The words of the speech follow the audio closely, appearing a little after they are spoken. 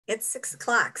It's 6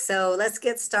 o'clock, so let's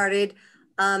get started.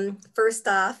 First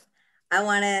off, I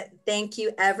want to thank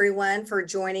you everyone for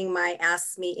joining my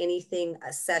Ask Me Anything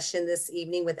session this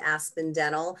evening with Aspen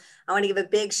Dental. I want to give a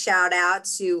big shout out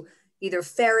to either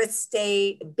Ferris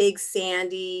State, Big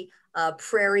Sandy,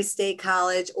 Prairie State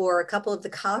College, or a couple of the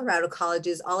Colorado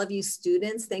colleges. All of you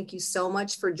students, thank you so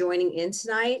much for joining in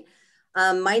tonight.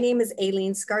 My name is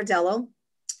Aileen Scardello.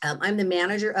 I'm the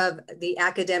manager of the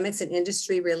academics and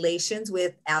industry relations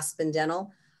with Aspen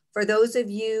Dental. For those of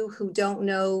you who don't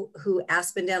know who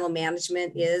Aspen Dental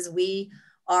Management is, we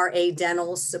are a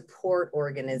dental support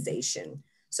organization.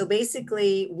 So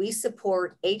basically, we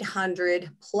support 800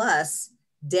 plus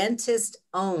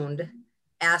dentist-owned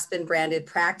Aspen branded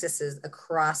practices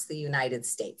across the United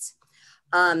States.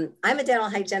 I'm a dental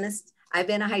hygienist. I've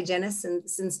been a hygienist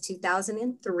since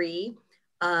 2003.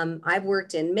 I've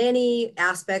worked in many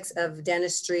aspects of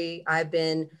dentistry. I've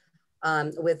been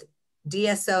with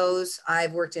DSOs.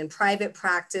 I've worked in private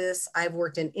practice. I've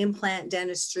worked in implant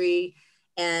dentistry.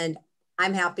 And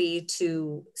I'm happy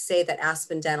to say that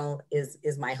Aspen Dental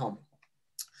is my home.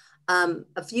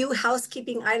 A few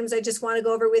housekeeping items I just want to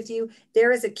go over with you.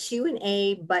 There is a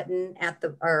Q&A button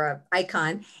or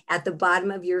icon at the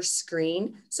bottom of your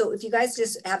screen. So if you guys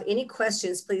just have any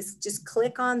questions, please just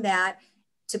click on that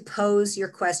to pose your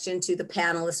question to the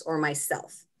panelists or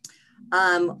myself.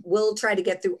 We'll try to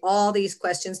get through all these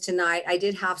questions tonight. I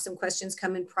did have some questions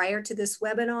come in prior to this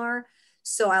webinar,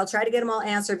 so I'll try to get them all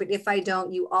answered, but if I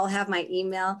don't, you all have my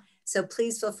email. So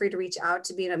please feel free to reach out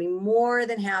to me, and I'll be more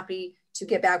than happy to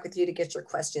get back with you to get your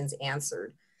questions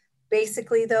answered.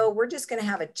 Basically though, we're just gonna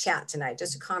have a chat tonight,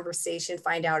 just a conversation,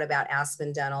 find out about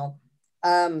Aspen Dental.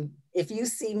 If you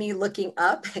see me looking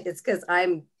up, it's because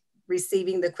I'm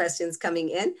receiving the questions coming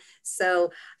in.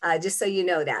 So just so you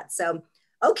know that. So,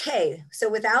 okay, so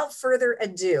without further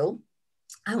ado,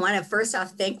 I want to first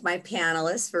off thank my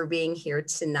panelists for being here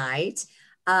tonight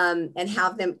and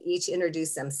have them each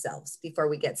introduce themselves before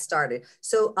we get started.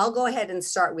 So I'll go ahead and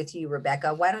start with you,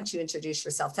 Rebecca. Why don't you introduce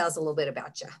yourself? Tell us a little bit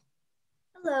about you.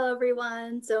 Hello,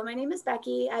 everyone. So my name is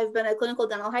Becky. I've been a clinical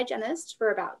dental hygienist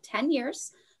for about 10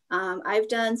 years. I've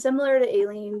done similar to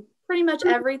Aileen, pretty much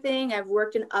everything. I've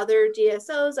worked in other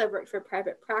DSOs. I've worked for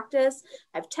private practice.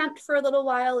 I've temped for a little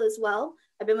while as well.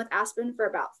 I've been with Aspen for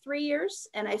about 3 years,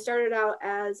 and I started out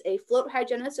as a float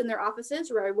hygienist in their offices,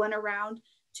 where I went around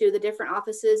to the different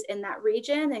offices in that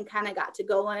region and kind of got to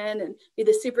go in and be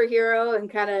the superhero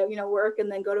and kind of, work and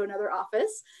then go to another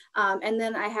office. And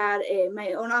then I had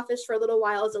my own office for a little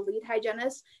while as a lead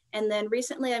hygienist. And then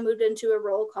recently I moved into a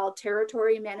role called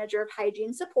Territory Manager of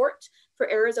Hygiene Support for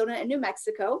Arizona and New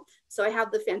Mexico. So I have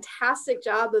the fantastic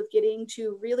job of getting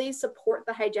to really support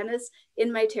the hygienists in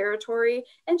my territory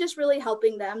and just really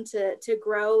helping them to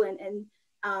grow and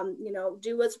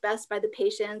do what's best by the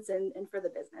patients and for the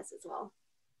business as well.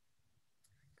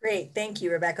 Great, thank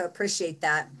you, Rebecca, appreciate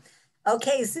that.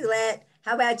 Okay, Sulet,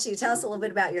 how about you? Tell us a little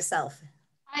bit about yourself.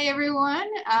 Hi, everyone.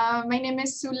 My name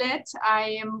is Sulet.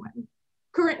 I am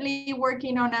currently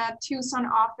working on a Tucson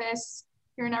office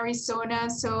here in Arizona.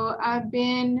 So I've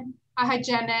been a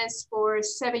hygienist for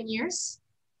 7 years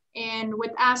and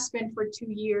with Aspen for 2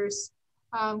 years.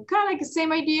 Kind of like the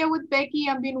same idea with Becky.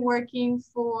 I've been working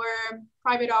for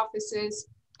private offices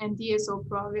and DSO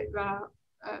private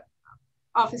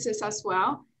offices as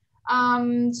well.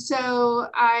 So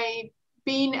I've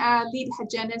been a lead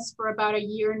hygienist for about a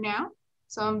year now.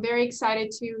 So I'm very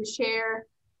excited to share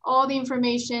all the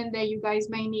information that you guys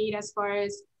may need as far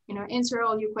as, answer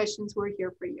all your questions. We're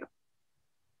here for you.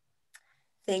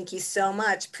 Thank you so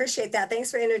much. Appreciate that.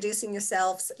 Thanks for introducing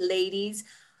yourselves, ladies.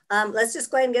 Let's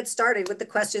just go ahead and get started with the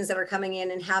questions that are coming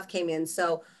in and have came in.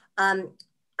 So I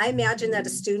imagine that a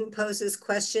student poses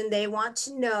question. They want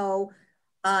to know,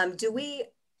 do we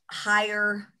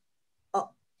hire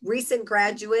recent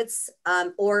graduates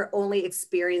or only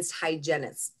experienced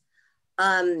hygienists?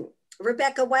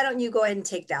 Rebecca, why don't you go ahead and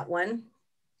take that one?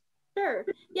 Sure.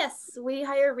 Yes, we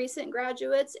hire recent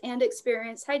graduates and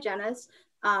experienced hygienists.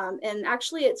 And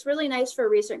actually, it's really nice for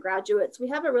recent graduates. We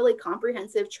have a really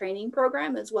comprehensive training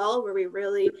program as well, where we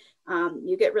really,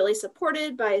 you get really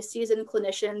supported by a seasoned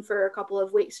clinician for a couple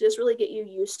of weeks to just really get you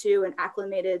used to and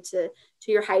acclimated to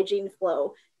your hygiene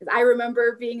flow. Because I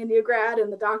remember being a new grad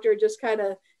and the doctor just kind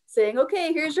of saying,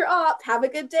 okay, here's your op, have a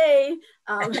good day.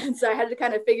 And so I had to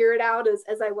kind of figure it out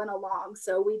as I went along.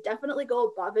 So we definitely go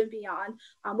above and beyond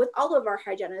with all of our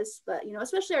hygienists, but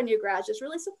especially our new grads, just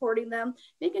really supporting them,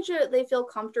 making sure that they feel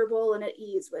comfortable and at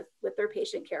ease with their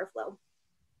patient care flow.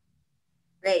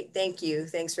 Great, thank you.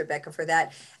 Thanks, Rebecca, for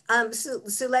that. So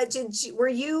were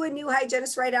you a new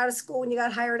hygienist right out of school when you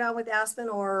got hired on with Aspen,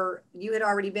 or you had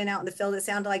already been out in the field? It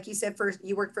sounded like you said first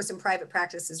you worked for some private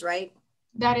practices, right?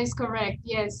 That is correct.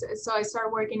 Yes. So I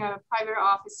started working at private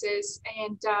offices,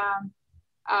 and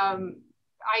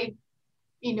I,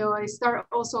 I started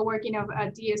also working at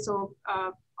DSO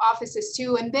offices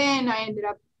too, and then I ended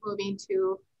up moving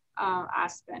to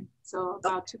Aspen. So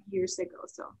about 2 years ago.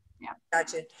 So yeah.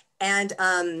 Gotcha. And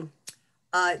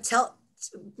tell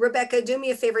Rebecca, do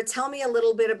me a favor. Tell me a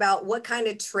little bit about what kind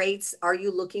of traits are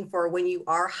you looking for when you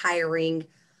are hiring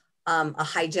a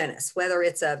hygienist, whether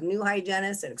it's a new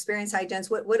hygienist, an experienced hygienist.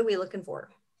 What are we looking for?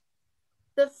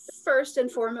 The first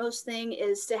and foremost thing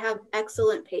is to have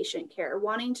excellent patient care,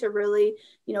 wanting to really,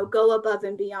 go above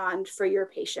and beyond for your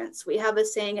patients. We have a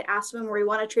saying at Aspen where we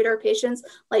want to treat our patients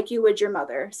like you would your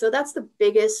mother. So that's the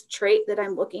biggest trait that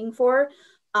I'm looking for.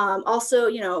 Also,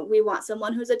 we want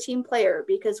someone who's a team player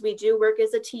because we do work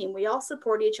as a team. We all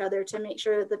support each other to make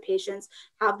sure that the patients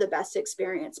have the best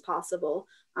experience possible.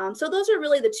 So those are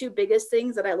really the two biggest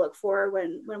things that I look for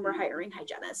when we're hiring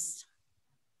hygienists.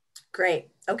 Great.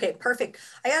 Okay, perfect.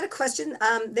 I got a question.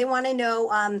 They want to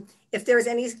know if there's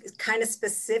any kind of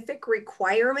specific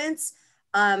requirements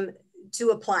to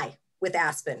apply with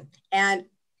Aspen, and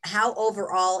how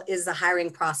overall is the hiring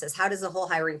process? How does the whole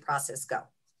hiring process go?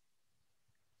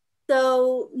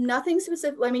 So nothing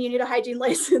specific. I mean, you need a hygiene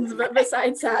license, but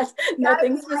besides that,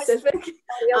 nothing specific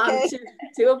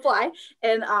to apply.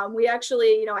 And we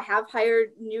actually, I have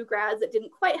hired new grads that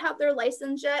didn't quite have their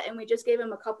license yet, and we just gave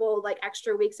them a couple like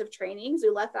extra weeks of training.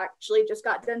 Zuleth actually just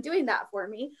got done doing that for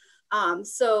me.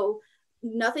 So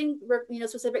nothing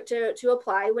specific to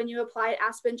apply. When you apply at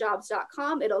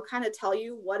aspenjobs.com, it'll kind of tell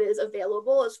you what is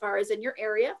available as far as in your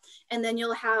area, and then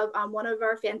you'll have one of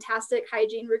our fantastic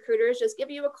hygiene recruiters just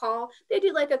give you a call. They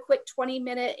do like a quick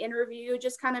 20-minute interview,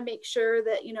 just kind of make sure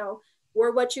that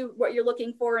we're what you're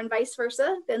looking for and vice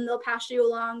versa. Then they'll pass you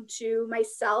along to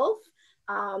myself,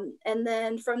 and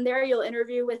then from there you'll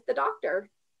interview with the doctor.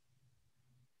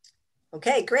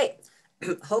 Okay, great.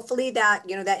 Hopefully that,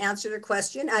 that answered your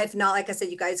question. If not, like I said,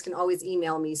 you guys can always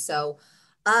email me. So,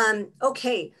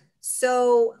 okay.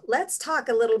 So let's talk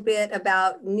a little bit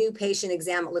about new patient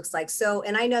exam it looks like. So,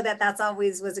 and I know that that's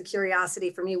always was a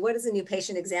curiosity for me. What does a new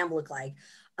patient exam look like?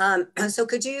 So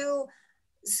could you,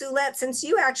 Sulette, since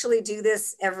you actually do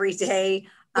this every day,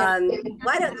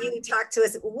 why don't you talk to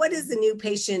us? What does the new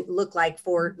patient look like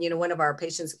for, one of our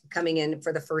patients coming in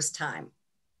for the first time?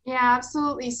 Yeah,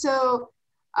 absolutely. So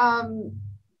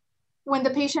when the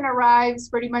patient arrives,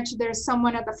 pretty much there's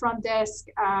someone at the front desk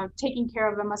taking care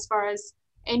of them as far as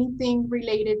anything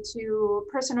related to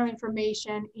personal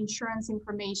information, insurance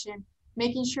information,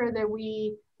 making sure that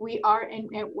we are in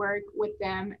network with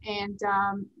them, and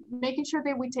making sure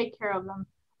that we take care of them.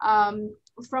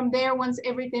 From there, once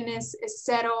everything is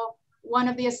settled, one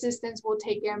of the assistants will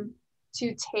take them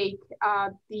to take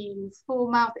the full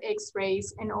mouth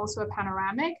x-rays and also a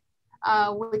panoramic.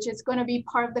 Which is going to be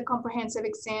part of the comprehensive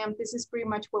exam. This is pretty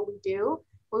much what we do.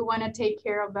 We want to take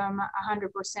care of them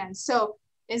 100%. So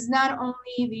it's not only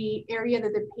the area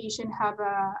that the patient have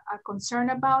a concern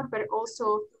about, but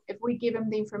also if we give them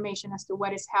the information as to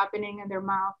what is happening in their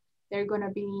mouth, they're going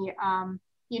to be,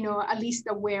 at least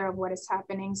aware of what is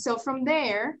happening. So from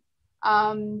there,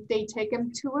 they take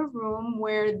them to a room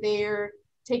where they're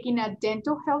taking a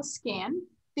dental health scan.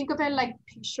 Think of it like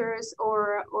pictures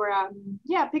or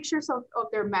pictures of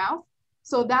their mouth.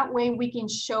 So that way we can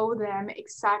show them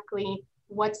exactly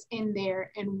what's in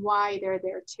there and why they're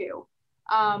there too.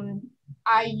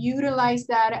 I utilize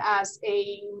that as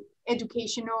a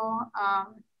educational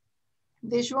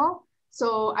visual.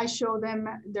 So I show them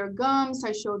their gums.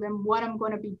 I show them what I'm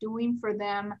going to be doing for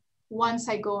them once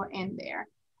I go in there.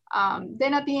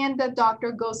 Then at the end, the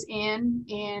doctor goes in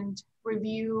and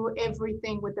review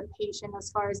everything with the patient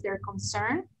as far as they're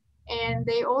concerned. And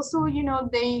they also,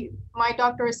 my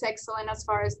doctor is excellent as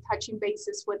far as touching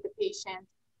bases with the patient,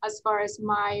 as far as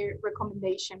my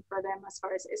recommendation for them, as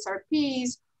far as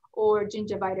SRPs or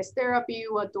gingivitis therapy,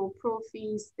 or adult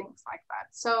prophies, things like that.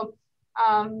 So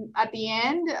at the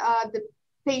end, the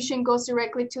patient goes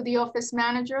directly to the office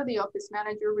manager. The office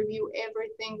manager review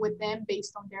everything with them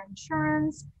based on their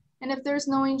insurance. And if there's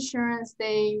no insurance,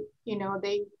 they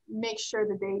make sure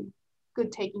that they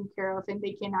good taken care of, and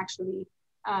they can actually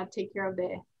take care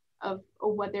of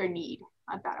what their need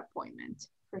at that appointment,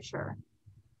 for sure.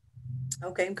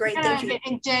 Okay, great. Thank you.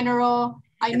 In general,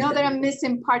 I know that I'm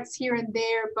missing parts here and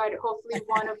there, but hopefully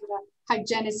one of the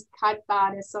hygienists caught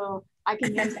that, so I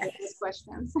can answer those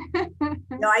questions.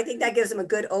 No, I think that gives them a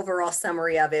good overall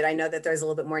summary of it. I know that there's a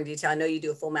little bit more in detail. I know you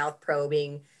do a full mouth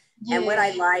probing. Yeah. And what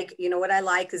I like, what I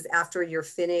like is after you're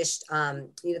finished,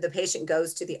 the patient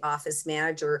goes to the office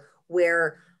manager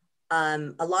where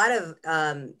a lot of,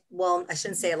 well, I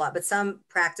shouldn't say a lot, but some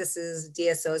practices,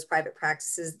 DSOs, private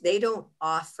practices, they don't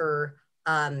offer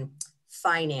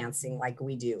financing like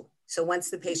we do. So once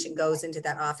the patient goes into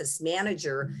that office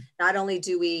manager, not only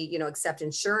do we, accept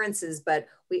insurances, but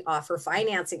we offer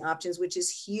financing options, which is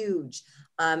huge.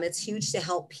 It's huge to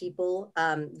help people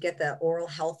get the oral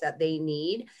health that they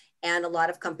need. And a lot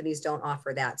of companies don't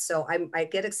offer that. So I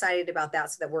get excited about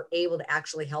that so that we're able to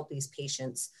actually help these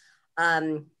patients.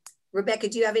 Rebecca,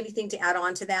 do you have anything to add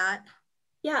on to that?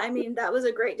 Yeah, I mean, that was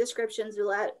a great description,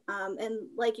 Zulette. And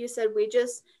like you said,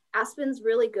 Aspen's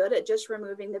really good at just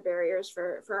removing the barriers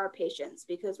for our patients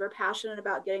because we're passionate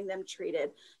about getting them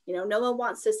treated. No one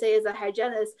wants to say as a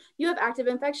hygienist, you have active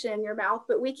infection in your mouth,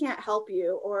 but we can't help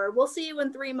you, or we'll see you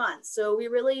in 3 months. So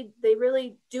they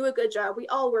really do a good job. We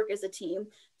all work as a team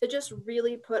to just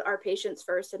really put our patients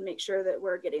first and make sure that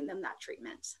we're getting them that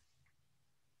treatment.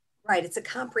 Right, it's a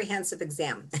comprehensive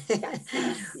exam, yes.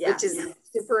 Which is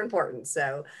super important.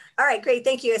 So, all right, great,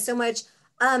 thank you so much.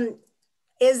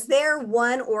 Is there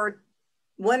one or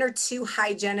two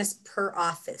hygienists per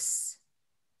office?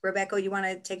 Rebecca, you want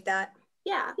to take that?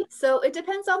 Yeah, so it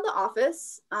depends on the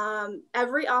office.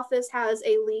 Every office has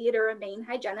a lead or a main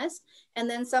hygienist, and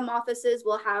then some offices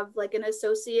will have like an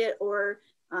associate or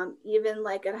even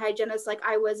like a hygienist like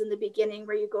I was in the beginning,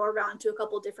 where you go around to a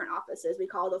couple different offices. We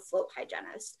call it a float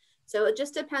hygienist. So it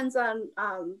just depends on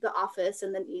the office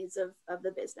and the needs of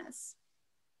the business.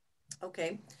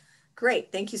 Okay,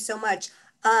 great. Thank you so much.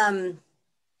 And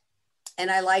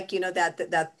I like,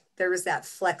 that there is that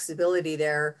flexibility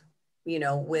there,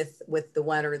 with the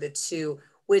one or the two,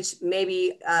 which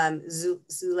maybe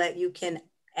Zulette, you can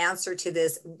answer to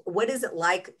this. What is it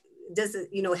like? Does it,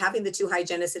 having the two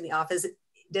hygienists in the office,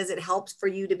 does it help for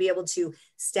you to be able to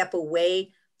step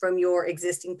away from your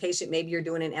existing patient? Maybe you're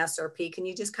doing an SRP. Can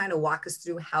you just kind of walk us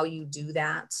through how you do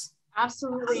that?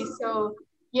 Absolutely. So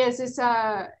yes,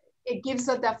 it gives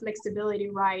us that flexibility,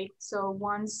 right? So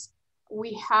once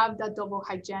we have that double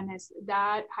hygienist,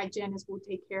 that hygienist will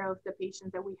take care of the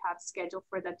patients that we have scheduled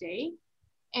for the day.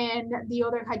 And the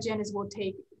other hygienist will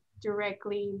take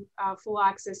directly full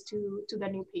access to the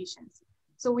new patients.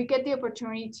 So we get the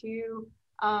opportunity to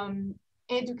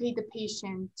educate the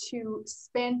patient, to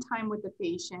spend time with the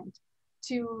patient,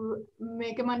 to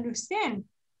make them understand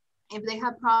if they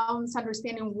have problems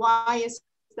understanding why is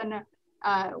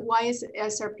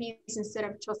SRPs instead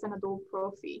of just an adult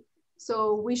prophy.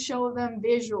 So we show them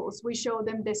visuals, we show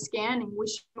them the scanning,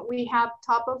 we have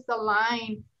top of the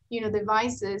line,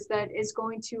 devices that is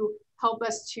going to help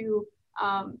us to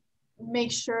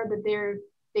make sure that they're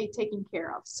taken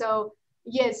care of. So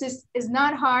yes, it's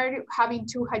not hard having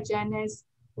two hygienists.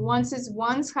 Once is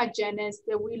one hygienist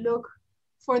that we look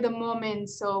for the moment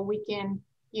so we can,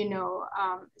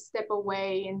 step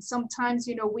away. And sometimes,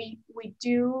 we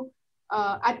do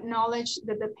acknowledge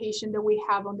that the patient that we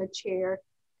have on the chair,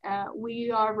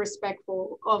 we are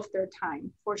respectful of their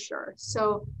time for sure.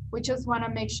 So we just want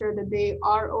to make sure that they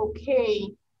are okay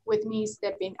with me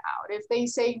stepping out. If they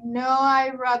say, no,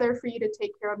 I'd rather for you to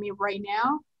take care of me right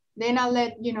now, then I'll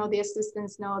let, the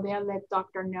assistants know, they'll let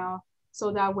doctor know.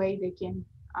 So that way they can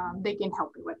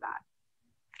help me with that.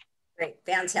 Great,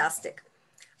 fantastic.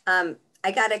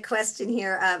 I got a question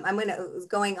here. I'm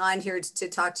going on here to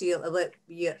talk to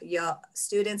you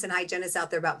students and hygienists out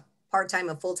there about part-time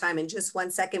and full-time in just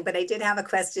 1 second, but I did have a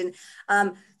question.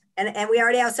 And we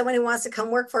already have someone who wants to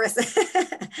come work for us.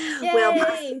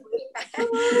 Yay!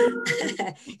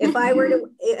 if I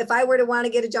were to want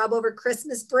to get a job over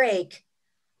Christmas break,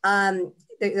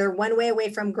 they're one way away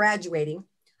from graduating.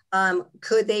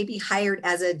 Could they be hired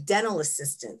as a dental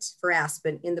assistant for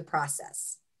Aspen in the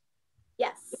process?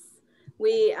 Yes,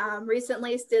 we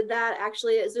recently did that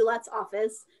actually at Zulette's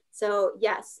office. So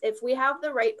yes, if we have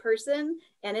the right person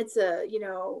and it's a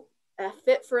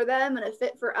fit for them and a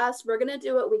fit for us, we're going to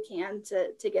do what we can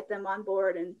to get them on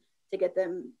board and to get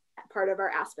them part of our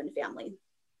Aspen family.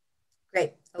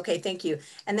 Great. Okay. Thank you.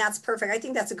 And that's perfect. I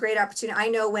think that's a great opportunity. I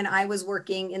know when I was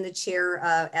working in the chair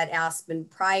at Aspen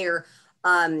prior,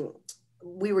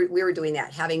 we were doing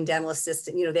that, having dental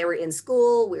assistants. They were in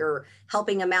school, we were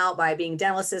helping them out by being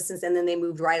dental assistants, and then they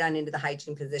moved right on into the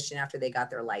hygiene position after they got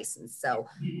their license. So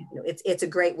it's a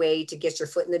great way to get your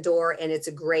foot in the door, and it's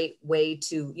a great way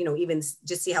to even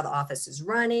just see how the office is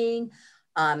running.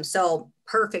 So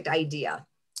perfect idea.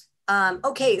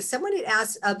 Okay, someone had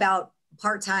asked about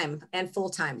part-time and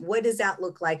full-time. What does that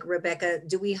look like, Rebecca?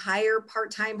 Do we hire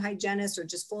part-time hygienists or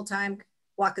just full-time?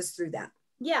 Walk us through that.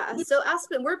 Yeah, so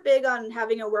Aspen, we're big on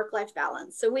having a work-life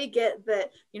balance. So we get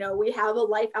that, we have a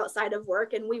life outside of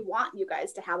work and we want you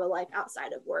guys to have a life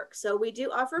outside of work. So we do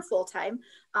offer full-time.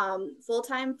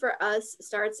 Full-time for us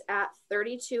starts at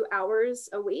 32 hours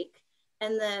a week.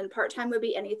 And then part-time would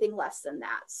be anything less than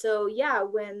that. So yeah,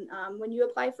 when you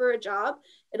apply for a job,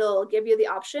 it'll give you the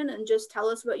option and just tell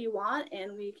us what you want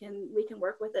and we can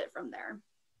work with it from there.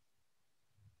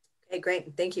 Okay,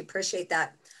 great. Thank you. Appreciate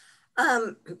that.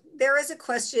 There is a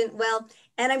question, well,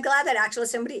 and I'm glad that actually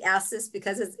somebody asked this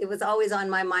because it was always on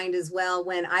my mind as well.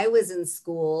 When I was in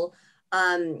school,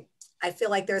 I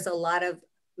feel like there's a lot of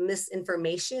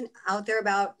misinformation out there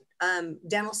about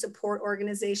dental support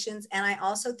organizations. And I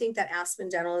also think that Aspen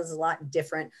Dental is a lot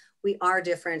different. We are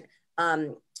different.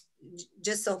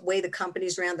 Just the way the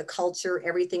company's ran, the culture,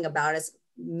 everything about us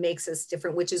makes us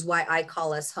different, which is why I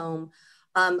call us home.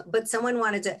 But someone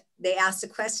they asked a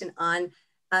question on,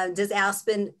 does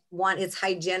Aspen want its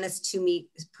hygienists to meet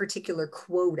particular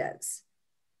quotas?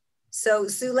 So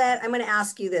Sulette, I'm going to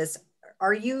ask you this.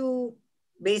 Are you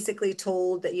basically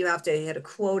told that you have to hit a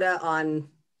quota on,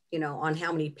 on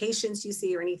how many patients you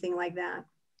see or anything like that?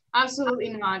 Absolutely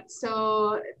not.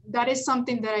 So that is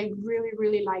something that I really,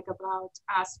 really like about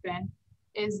Aspen,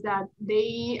 is that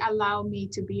they allow me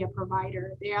to be a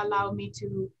provider. They allow me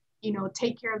to,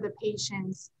 take care of the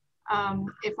patients.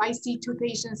 If I see 2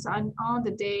 patients on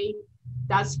the day,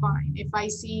 that's fine. If I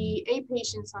see 8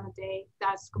 patients on a day,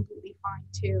 that's completely fine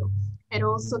too. It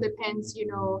also depends,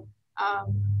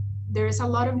 there's a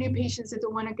lot of new patients that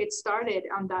don't want to get started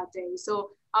on that day.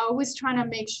 So I always try to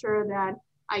make sure that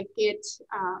I get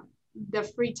the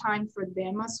free time for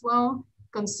them as well,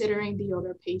 considering the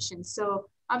other patients. So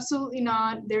absolutely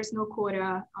not, there's no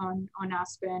quota on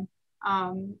Aspen.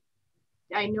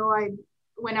 I know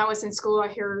when I was in school, I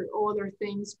heard other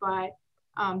things, but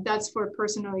that's for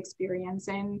personal experience.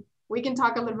 And we can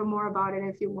talk a little bit more about it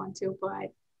if you want to,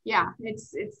 but yeah,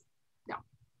 it's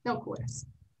no quotas.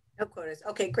 No quotas.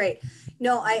 Okay, great.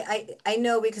 No, I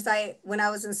know because when I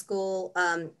was in school,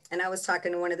 and I was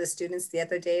talking to one of the students the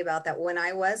other day about that. When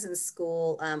I was in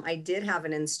school, I did have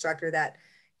an instructor that,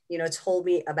 told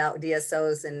me about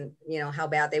DSOs and, how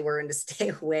bad they were and to stay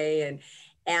away.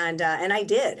 And I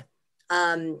did.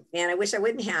 And I wish I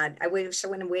wouldn't have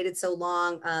waited so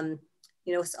long.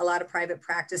 A lot of private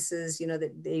practices,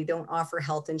 that they don't offer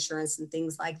health insurance and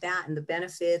things like that and the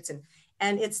benefits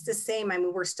and it's the same. I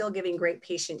mean, we're still giving great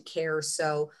patient care.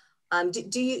 So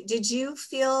did you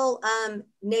feel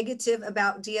negative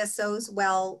about DSOs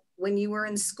when you were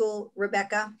in school,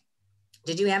 Rebecca?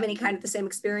 Did you have any kind of the same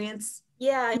experience?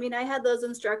 Yeah, I mean, I had those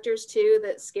instructors too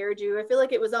that scared you. I feel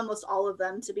like it was almost all of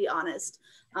them, to be honest.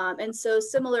 And so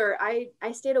similar, I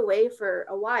stayed away for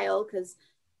a while because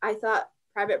I thought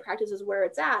private practice is where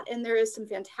it's at. And there is some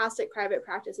fantastic private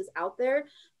practices out there.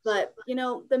 But,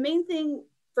 the main thing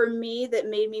for me that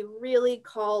made me really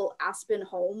call Aspen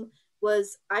home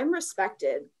was I'm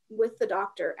respected with the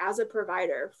doctor as a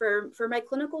provider for my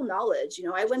clinical knowledge.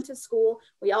 I went to school,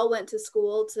 we all went to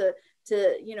school to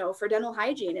for dental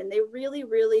hygiene, and they really,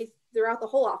 really throughout the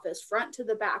whole office, front to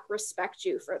the back, respect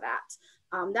you for that.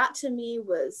 That to me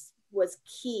was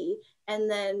key. And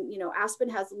then, Aspen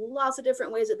has lots of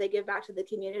different ways that they give back to the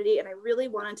community. And I really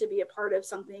wanted to be a part of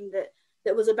something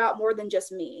that was about more than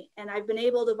just me. And I've been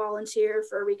able to volunteer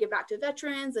for We Give Back to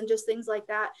Veterans and just things like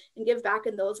that and give back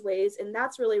in those ways. And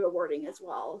that's really rewarding as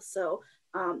well. So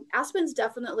Aspen's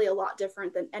definitely a lot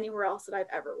different than anywhere else that I've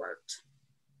ever worked.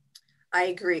 I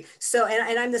agree. So,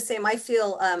 and I'm the same. I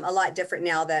feel a lot different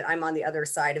now that I'm on the other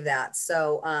side of that.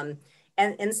 So,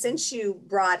 and since you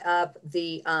brought up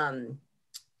the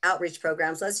outreach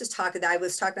programs, let's just talk. I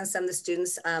was talking to some of the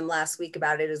students last week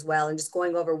about it as well, and just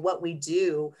going over what we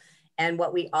do and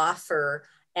what we offer.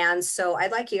 And so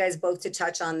I'd like you guys both to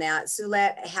touch on that.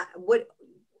 Sulette,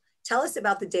 tell us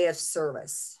about the day of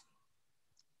service.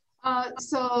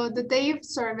 So the day of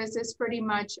service is pretty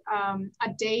much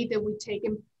a day that we take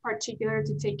in particular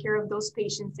to take care of those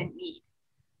patients in need.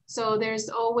 So there's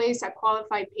always a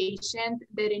qualified patient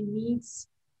that it needs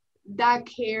that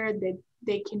care that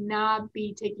they cannot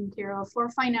be taken care of for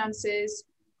finances,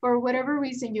 for whatever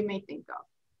reason you may think of.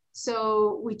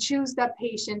 So we choose that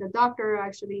patient. The doctor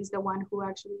actually is the one who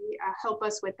actually help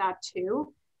us with that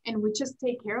too. And we just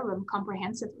take care of them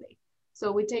comprehensively.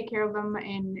 So we take care of them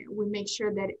and we make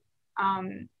sure that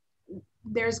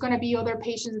there's going to be other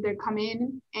patients that come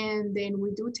in, and then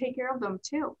we do take care of them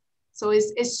too. So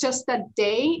it's just a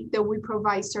day that we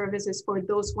provide services for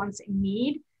those ones in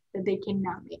need that they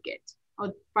cannot make it.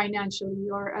 or financially,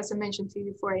 or as I mentioned to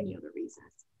you, for any other reasons.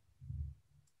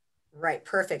 Right,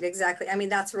 perfect, exactly. I mean,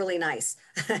 that's really nice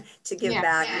to give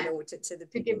back, you know, to the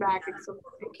people give back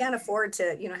who can't afford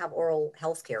to, you know, have oral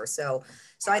health care. So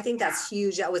I think that's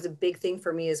huge. That was a big thing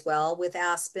for me as well with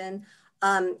Aspen.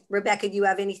 Rebecca, do you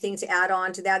have anything to add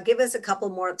on to that? Give us a couple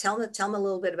more. Tell them a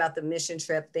little bit about the mission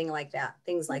trip, things like that.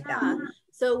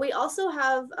 So we also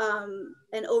have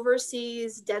an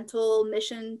overseas dental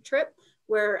mission trip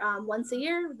where once a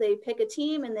year they pick a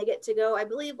team and they get to go. I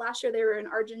believe last year they were in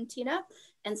Argentina.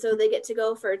 And so they get to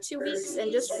go for 2 weeks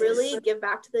and just really give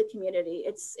back to the community.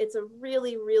 It's a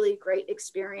really, really great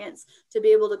experience to be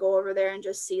able to go over there and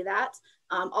just see that.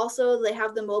 Also, they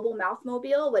have the mobile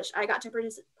mouthmobile, which I got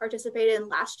to participate in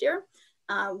last year.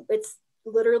 It's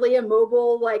literally a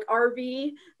mobile like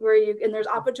RV where and there's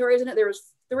operatories in it. There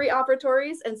was 3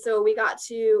 operatories. And so we got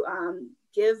to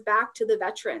give back to the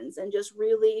veterans and just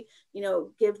really, you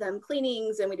know, give them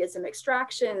cleanings, and we did some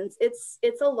extractions.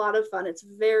 It's a lot of fun. It's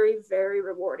very, very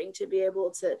rewarding to be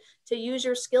able to use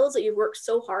your skills that you've worked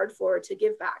so hard for to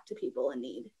give back to people in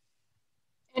need.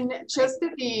 And just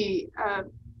to be,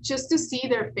 just to see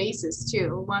their faces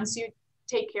too, once you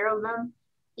take care of them,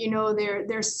 you know,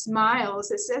 their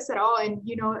smiles, it says it all. And,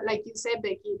 you know, like you said,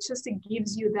 Becky, it just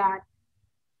gives you that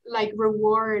like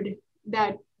reward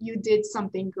that you did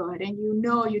something good, and you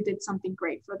know you did something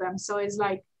great for them. So it's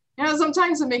like, you know,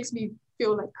 sometimes it makes me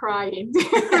feel like crying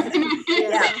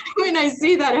when I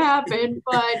see that happen.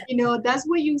 But you know, that's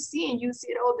what you see, and you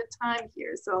see it all the time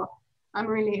here. So I'm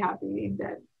really happy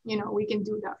that, you know, we can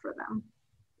do that for them.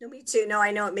 No, me too. No, I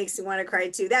know it makes you want to cry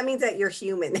too. That means that you're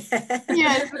human.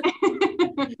 Yes.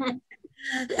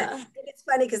 Yeah. It's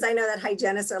funny because I know that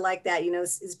hygienists are like that, you know,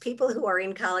 is people who are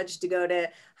in college to go to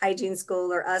hygiene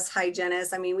school, or us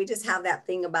hygienists. I mean, we just have that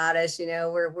thing about us, you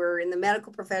know, we're in the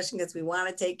medical profession because we want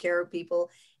to take care of people,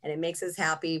 and it makes us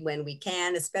happy when we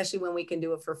can, especially when we can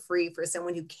do it for free for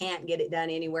someone who can't get it done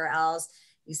anywhere else.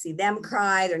 You see them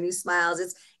cry, their new smiles.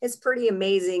 It's pretty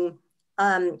amazing.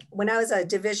 When I was a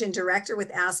division director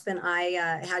with Aspen,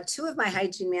 I had 2 of my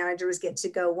hygiene managers get to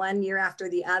go one year after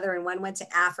the other, and one went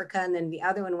to Africa, and then the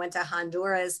other one went to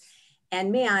Honduras.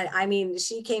 And man, I mean,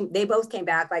 they both came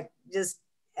back like just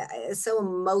so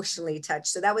emotionally touched.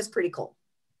 So that was pretty cool.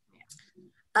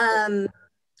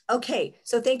 Okay,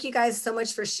 so thank you guys so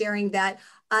much for sharing that.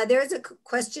 There's a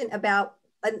question about,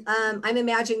 I'm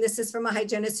imagining this is from a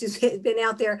hygienist who's been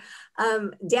out there.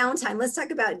 Downtime, let's talk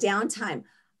about downtime.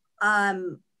 I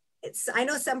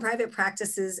know some private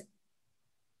practices,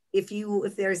 if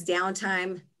there's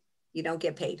downtime, you don't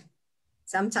get paid.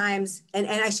 Sometimes, and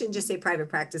I shouldn't just say private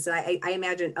practice. I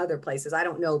imagine other places, I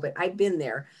don't know, but I've been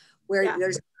there where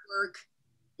there's work,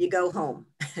 you go home.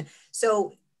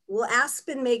 So will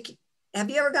Aspen have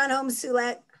you ever gone home,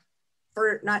 Sulette,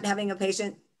 for not having a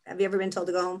patient? Have you ever been told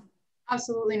to go home?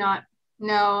 Absolutely not.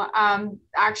 No,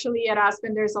 actually at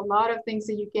Aspen, there's a lot of things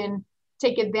that you can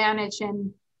take advantage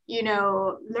and, you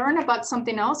know, learn about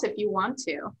something else if you want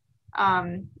to.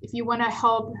 If you want to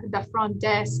help the front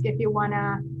desk, if you want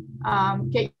to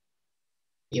get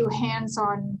your hands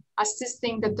on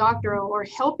assisting the doctor or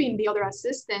helping the other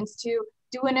assistants to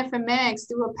do an FMX,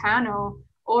 do a panel,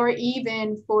 or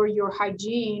even for your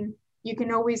hygiene, you can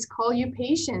always call your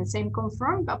patients and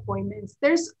confirm appointments.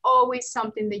 There's always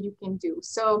something that you can do.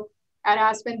 So at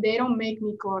Aspen, they don't make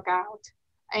me clock out.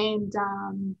 And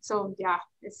so yeah,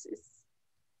 it's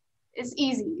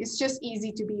easy. It's just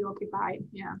easy to be occupied.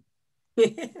 Yeah.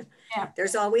 Yeah.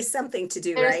 There's always something to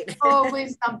do, right? There's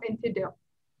always something to do.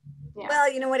 Yeah.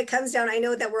 Well, you know, when it comes down, I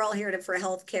know that we're all here for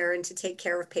healthcare and to take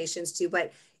care of patients too,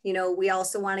 but you know, we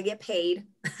also want to get paid.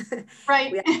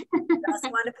 Right. we also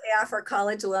want to pay off our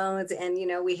college loans, and you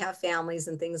know, we have families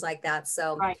and things like that.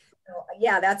 So, right.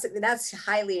 Yeah, that's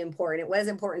highly important. It was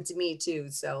important to me too.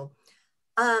 So,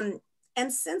 and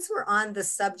since we're on the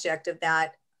subject of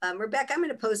that, Rebecca, I'm going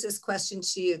to pose this question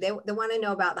to you. They want to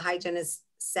know about the hygienist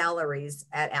salaries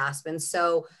at Aspen.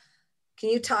 So can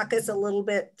you talk us a little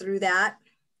bit through that?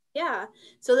 Yeah,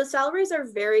 so the salaries are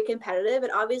very competitive.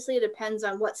 It obviously depends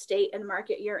on what state and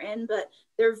market you're in, but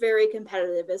they're very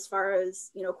competitive as far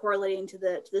as, you know, correlating to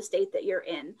the state that you're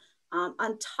in.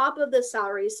 On top of the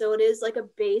salary, so it is like a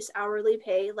base hourly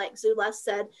pay. Like Zulest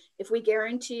said, if we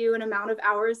guarantee you an amount of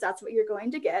hours, that's what you're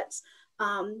going to get.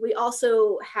 We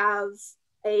also have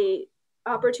a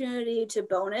opportunity to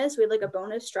bonus. We have like a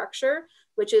bonus structure,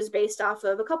 which is based off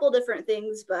of a couple different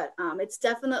things, but it's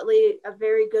definitely a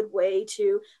very good way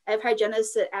to, I have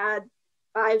hygienists that add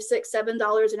 $5, $6,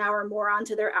 $7 an hour more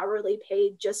onto their hourly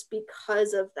pay just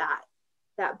because of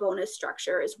that bonus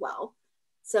structure as well.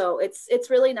 So it's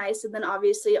really nice. And then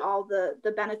obviously all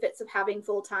the benefits of having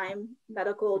full-time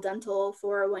medical, dental,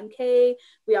 401k.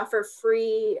 We offer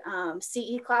free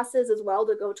CE classes as well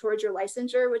to go towards your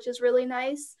licensure, which is really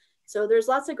nice. So there's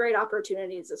lots of great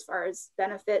opportunities as far as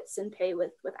benefits and pay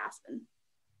with Aspen.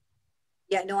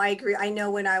 Yeah, no, I agree. I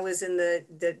know when I was in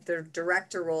the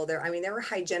director role there, I mean, there were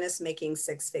hygienists making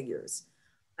six figures.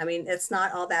 I mean, it's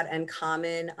not all that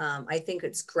uncommon. I think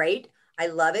it's great. I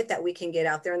love it that we can get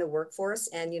out there in the workforce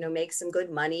and, you know, make some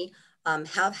good money,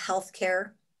 have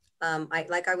healthcare.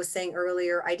 Like I was saying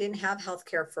earlier, I didn't have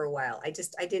healthcare for a while. I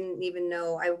didn't even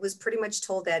know. I was pretty much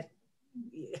told that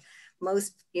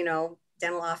most, you know,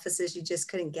 dental offices, you just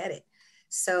couldn't get it.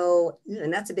 So,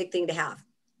 and that's a big thing to have,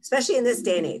 especially in this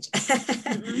day and age.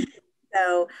 Mm-hmm.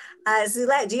 So,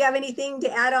 Zulette, do you have anything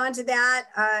to add on to that?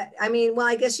 I mean, well,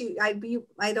 I guess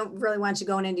I don't really want you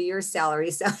going into your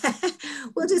salary, so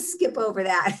we'll just skip over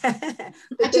that.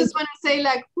 I just want to say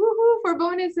like, woohoo for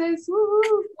bonuses,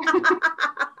 woohoo.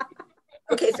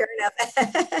 Okay, fair enough.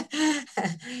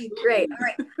 Great. All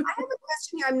right. I have a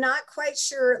question here. I'm not quite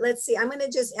sure. Let's see. I'm going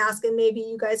to just ask, and maybe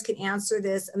you guys can answer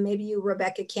this, and maybe you,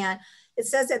 Rebecca, can. It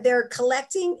says that they're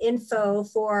collecting info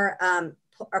for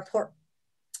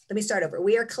let me start over.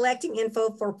 We are collecting info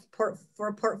for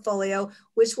a portfolio,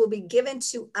 which will be given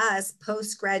to us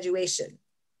post-graduation.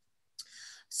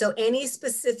 So any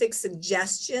specific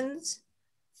suggestions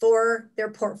for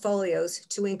their portfolios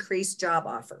to increase job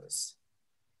offers?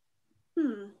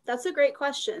 That's a great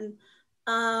question.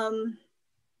 I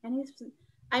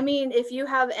mean, if you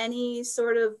have any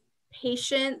sort of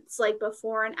patients like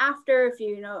before and after, if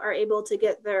you know are able to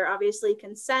get their obviously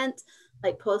consent,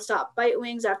 like post-op bite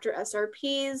wings after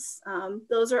SRPs,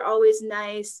 those are always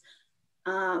nice.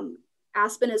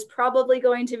 Aspen is probably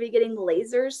going to be getting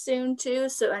lasers soon too.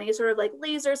 So any sort of like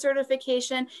laser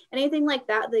certification, anything like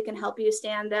that that can help you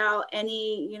stand out,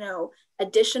 any, you know,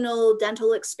 additional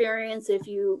dental experience if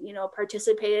you know,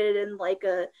 participated in like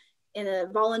a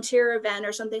volunteer event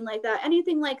or something like that,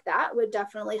 anything like that would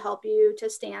definitely help you to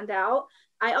stand out.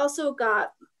 I also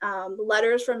got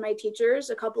letters from my teachers,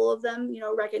 a couple of them, you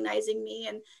know, recognizing me.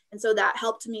 And so that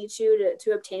helped me too,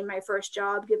 to obtain my first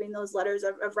job, giving those letters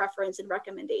of reference and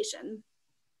recommendation.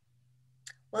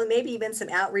 Well, maybe even some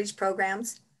outreach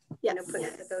programs, yes. You know,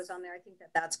 put those on there. I think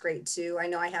that that's great too. I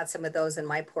know I had some of those in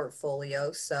my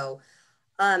portfolio. So,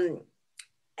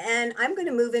 and I'm going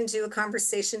to move into a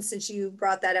conversation since you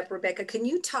brought that up, Rebecca. Can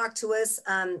you talk to us,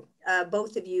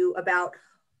 both of you, about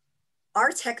our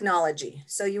technology?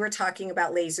 So you were talking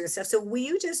about laser and stuff. So will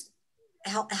you just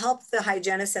help the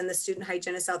hygienists and the student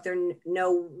hygienists out there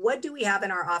know, what do we have in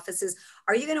our offices?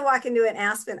 Are you going to walk into an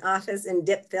Aspen office and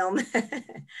dip film?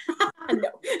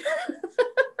 No.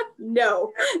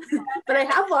 No, but I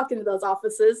have walked into those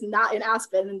offices, not in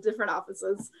Aspen, in different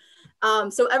offices.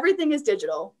 So everything is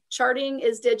digital. Charting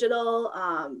is digital.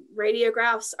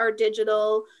 Radiographs are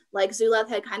digital. Like Zuleth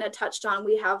had kind of touched on,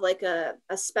 we have like a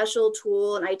special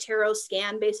tool, an iTero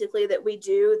scan basically that we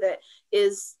do that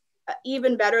is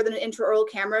even better than an intraoral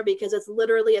camera because it's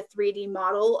literally a 3D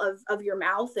model of your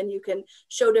mouth, and you can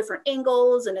show different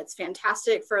angles, and it's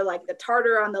fantastic for like the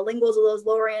tartar on the linguals of those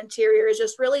lower anteriors,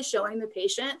 just really showing the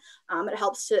patient. It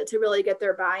helps to really get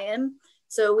their buy-in.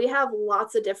 So we have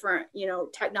lots of different, you know,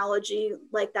 technology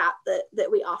like that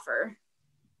we offer.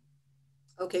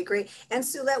 Okay, great. And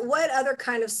Sulette, what other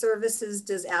kind of services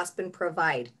does Aspen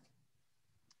provide?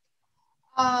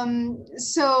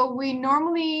 So we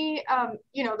normally,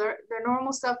 you know, the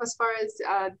normal stuff as far as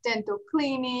dental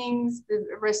cleanings, the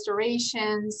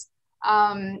restorations,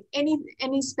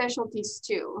 any specialties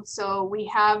too. So we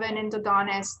have an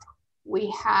endodontist,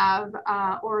 we have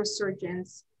oral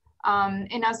surgeons.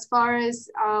 And as far as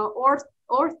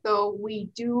ortho, we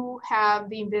do have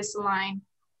the Invisalign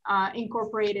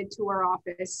incorporated to our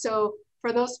office. So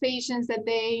for those patients that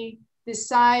they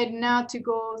decide not to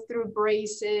go through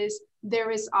braces,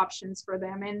 there is options for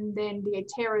them. And then the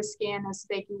iTero scan, as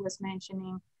Becky was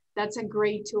mentioning, that's a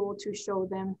great tool to show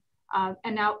them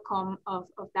an outcome of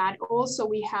that. Also,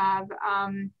 we have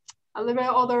a little bit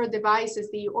of other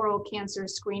devices. The oral cancer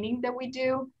screening that we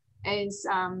do is,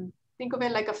 think of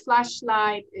it like a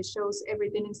flashlight. It shows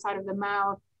everything inside of the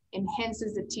mouth,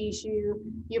 enhances the tissue.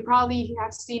 You probably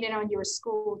have seen it on your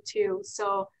school too.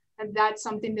 So that's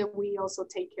something that we also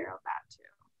take care of that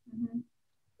too. Mm-hmm.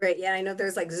 Great. Yeah, I know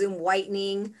there's like Zoom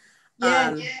whitening.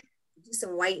 Yeah, do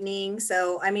some whitening.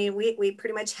 So, I mean, we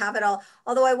pretty much have it all.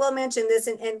 Although I will mention this,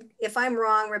 and if I'm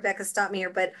wrong, Rebecca, stop me here,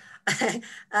 but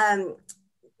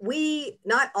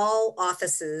not all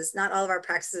offices, not all of our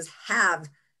practices have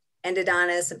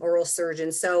endodontists and oral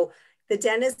surgeons. So the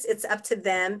dentist, it's up to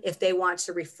them if they want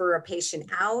to refer a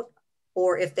patient out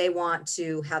or if they want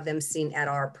to have them seen at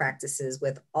our practices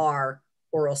with our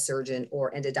oral surgeon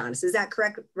or endodontist. Is that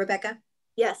correct, Rebecca?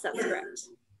 Yes, that's correct.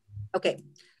 Okay,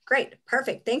 great,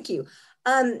 perfect, thank you.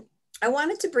 I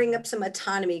wanted to bring up some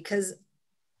autonomy because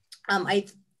I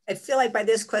feel like by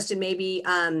this question, maybe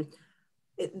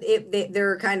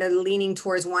they're kind of leaning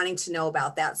towards wanting to know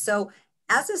about that. So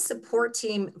as a support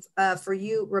team for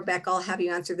you, Rebecca, I'll have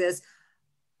you answer this.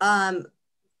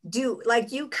 Do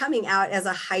like you coming out as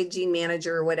a hygiene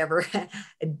manager or whatever,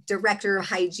 director of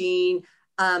hygiene,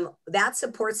 that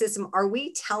support system, are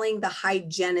we telling the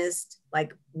hygienist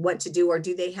like what to do, or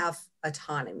do they have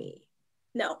autonomy?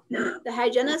 No, the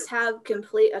hygienists have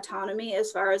complete autonomy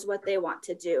as far as what they want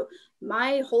to do.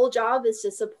 My whole job is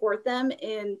to support them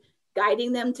in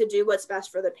guiding them to do what's best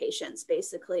for the patients,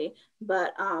 basically.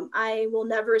 But I will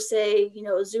never say, you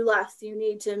know, Zuleth, you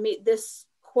need to meet this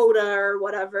quota or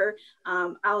whatever.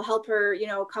 I'll help her, you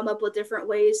know, come up with different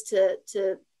ways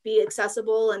to be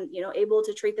accessible and, you know, able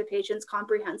to treat the patients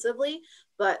comprehensively.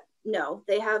 But no,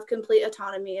 they have complete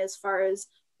autonomy as far as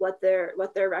what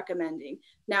they're recommending.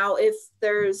 Now, if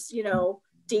there's, you know,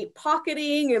 deep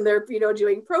pocketing and they're, you know,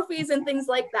 doing prophies and things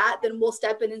like that, then we'll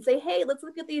step in and say, hey, let's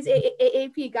look at these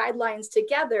AAP guidelines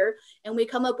together, and we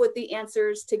come up with the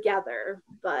answers together.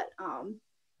 But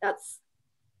that's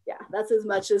as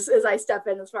much as I step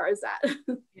in as far as that.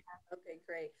 Okay,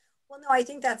 great. Well, no, I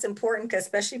think that's important because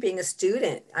especially being a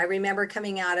student, I remember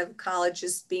coming out of college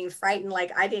just being frightened,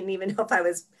 like I didn't even know if I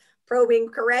was probing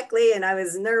correctly, and I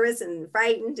was nervous and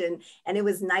frightened, and it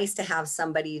was nice to have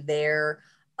somebody there.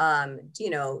 You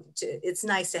know, it's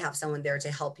nice to have someone there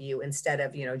to help you instead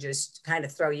of, you know, just kind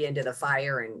of throw you into the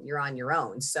fire and you're on your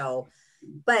own. So,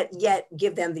 but yet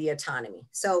give them the autonomy.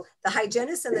 So the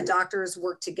hygienists and the doctors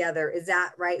work together. Is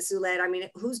that right, Sulet? I mean,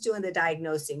 who's doing the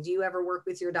diagnosing? Do you ever work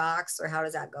with your docs, or how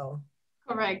does that go?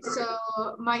 Correct. So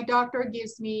my doctor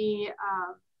gives me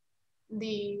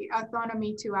the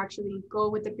autonomy to actually go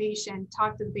with the patient,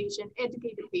 talk to the patient,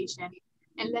 educate the patient,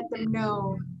 and let them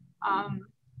know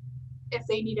if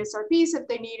they need SRPs, if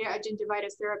they need a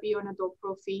gingivitis therapy or an adult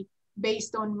prophy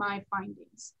based on my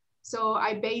findings. So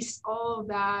I base all of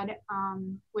that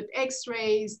with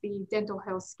x-rays, the dental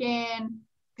health scan,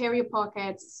 perio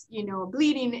pockets, you know,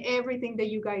 bleeding, everything that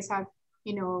you guys have,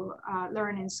 you know,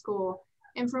 learned in school.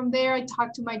 And from there, I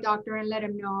talk to my doctor and let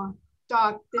him know,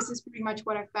 doc, this is pretty much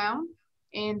what I found,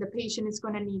 and the patient is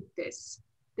gonna need this.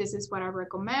 This is what I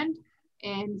recommend,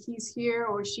 and he's here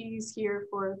or she's here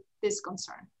for this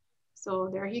concern. So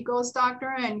there he goes,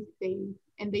 doctor, and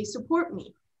they support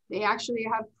me. They actually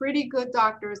have pretty good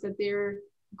doctors that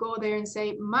go there and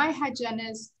say, my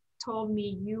hygienist told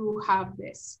me you have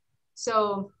this.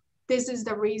 So this is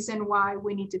the reason why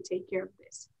we need to take care of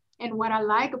this. And what I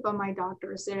like about my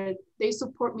doctors is that they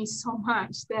support me so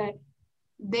much that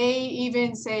they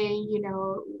even say, you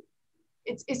know,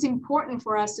 it's important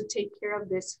for us to take care of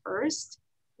this first,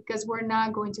 because we're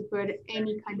not going to put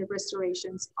any kind of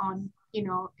restorations on, you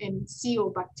know, in CO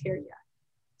bacteria.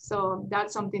 So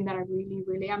that's something that I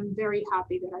really, I'm very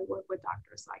happy that I work with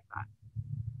doctors like that.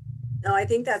 No, I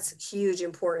think that's huge,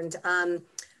 important.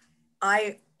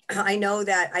 I know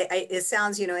that it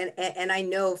sounds, you know, and I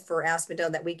know for Aspen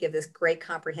Dental that we give this great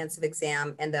comprehensive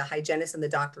exam, and the hygienist and the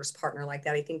doctors partner like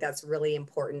that. I think that's really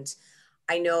important.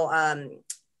 I know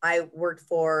I worked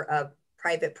for a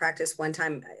private practice one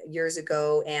time years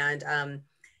ago, and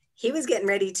he was getting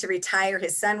ready to retire.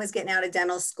 His son was getting out of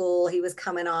dental school. He was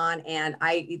coming on, and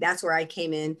that's where I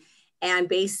came in. And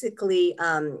basically,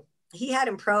 he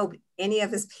hadn't probed any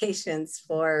of his patients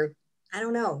for, I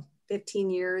don't know, 15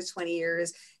 years, 20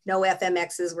 years. No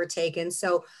FMXs were taken.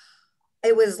 So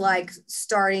it was like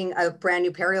starting a brand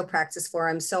new perio practice for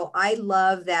him. So I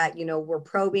love that, you know, we're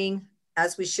probing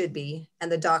as we should be,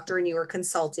 and the doctor and you are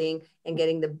consulting and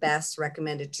getting the best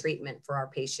recommended treatment for our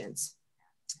patients.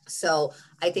 So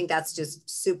I think that's just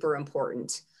super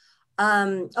important.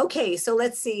 Okay, so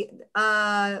let's see.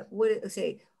 What did it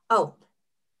say? Oh,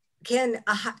 can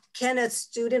a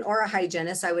student or a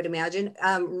hygienist, I would imagine,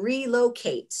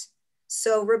 relocate?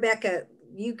 So Rebecca,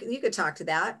 you could talk to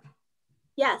that.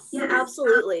 Yes,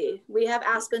 absolutely. We have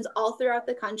Aspens all throughout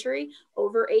the country,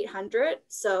 over 800.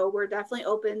 So we're definitely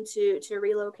open to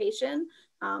relocation.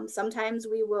 Sometimes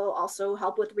we will also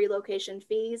help with relocation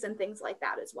fees and things like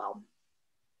that as well.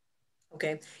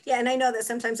 Okay. Yeah, and I know that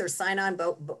sometimes there's sign-on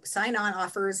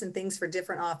offers and things for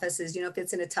different offices. You know, if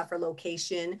it's in a tougher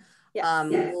location, yes.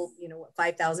 We'll, you know,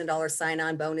 $5,000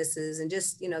 sign-on bonuses, and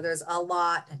just, you know, there's a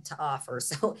lot to offer.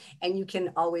 So, and you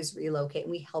can always relocate,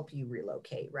 and we help you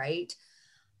relocate, right?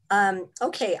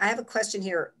 Okay, I have a question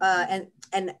here,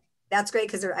 and that's great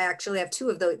because I actually have two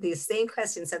of these same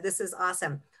questions. So this is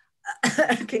awesome.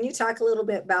 can you talk a little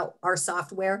bit about our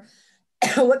software?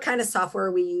 What kind of software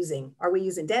are we using? Are we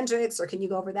using Dendrix, or can you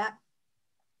go over that?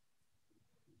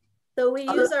 So we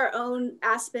use our own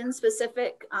Aspen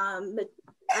specific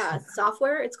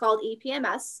software. It's called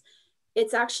EPMS.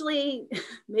 It's actually,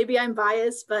 maybe I'm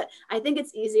biased, but I think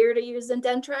it's easier to use than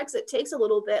Dendrix. It takes a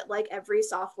little bit, like every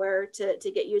software,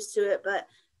 to get used to it. But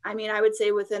I mean, I would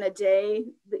say within a day,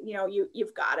 you know,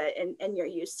 you've got it and you're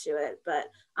used to it. But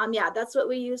yeah, that's what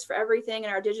we use for everything.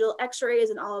 And our digital x-rays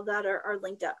and all of that are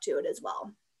linked up to it as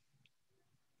well.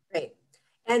 Great.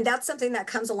 And that's something that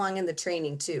comes along in the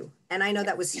training too. And I know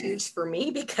that was huge for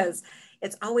me because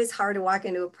it's always hard to walk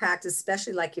into a practice,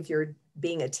 especially like if you're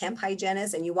being a temp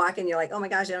hygienist and you walk in, you're like, oh my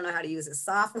gosh, I don't know how to use this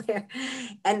software.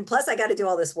 And plus I got to do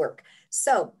all this work.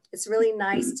 So it's really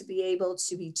nice to be able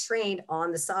to be trained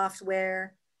on the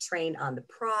software, trained on the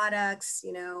products,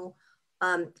 you know.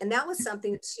 And that was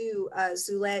something too,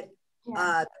 Zulette, there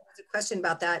was a question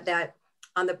about that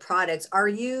on the products. Are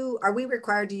we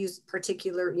required to use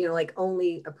particular, you know, like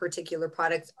only a particular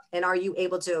product? And are you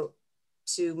able to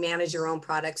manage your own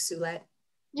products, Zulette?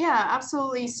 Yeah,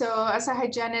 absolutely. So as a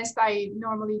hygienist, I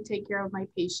normally take care of my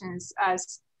patients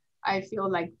as I feel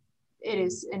like it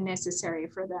is necessary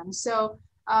for them. So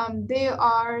there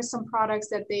are some products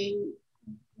that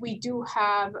we do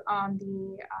have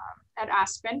on at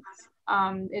Aspen.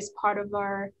 Is part of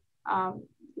our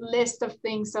list of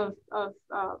things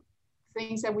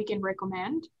things that we can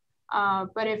recommend.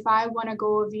 But if I want to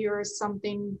go over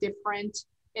something different,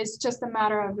 it's just a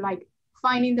matter of like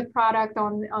finding the product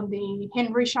on the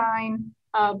Henry Schein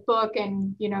book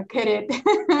and, you know, get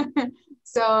it.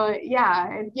 So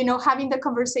yeah, you know, having the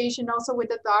conversation also with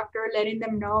the doctor, letting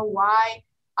them know why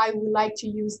I would like to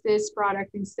use this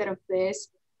product instead of this.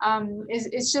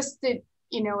 It's just that,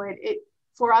 you know, it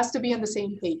for us to be on the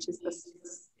same page it's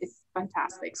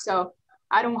fantastic. So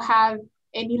I don't have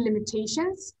any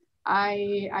limitations.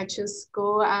 I just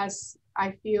go as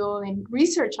I feel, and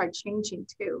research are changing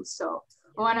too. So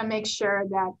I want to make sure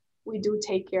that we do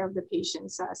take care of the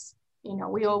patients, as you know,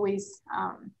 we always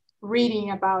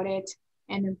reading about it,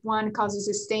 and if one causes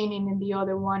a staining and the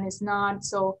other one is not,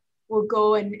 so we'll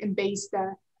go and base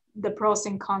the pros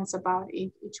and cons about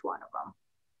each one of them.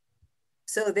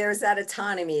 So there's that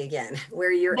autonomy again,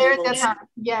 where you're able to,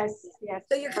 yes.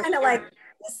 So you're kind of like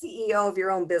the CEO of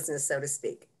your own business, so to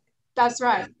speak. That's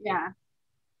right. Yeah.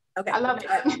 Okay. I love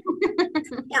it.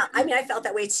 Yeah, I mean, I felt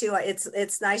that way too.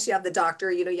 It's nice you have the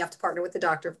doctor, you know, you have to partner with the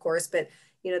doctor, of course, but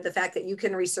you know, the fact that you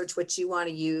can research what you want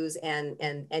to use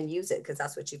and use it because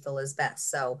that's what you feel is best.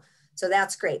 So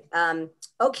that's great.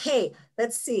 Okay,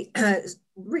 let's see.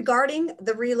 Regarding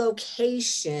the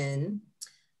relocation,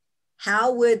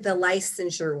 how would the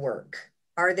licensure work?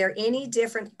 Are there any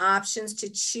different options to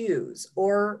choose,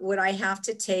 or would I have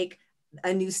to take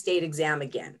a new state exam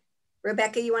again?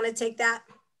 Rebecca, you want to take that?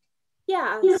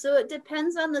 Yeah, so it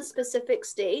depends on the specific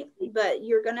state, but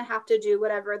you're going to have to do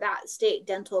whatever that state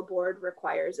dental board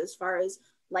requires as far as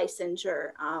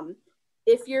licensure.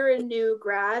 If you're a new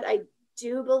grad, I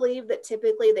do believe that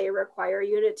typically they require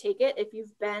you to take it. If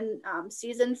you've been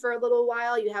seasoned for a little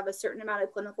while, you have a certain amount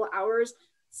of clinical hours,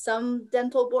 some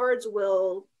dental boards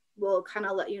will kind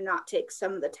of let you not take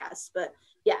some of the tests, but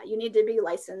yeah, you need to be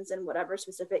licensed in whatever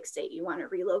specific state you want to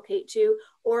relocate to,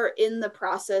 or in the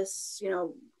process, you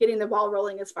know, getting the ball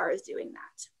rolling as far as doing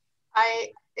that.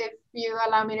 If you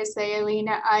allow me to say,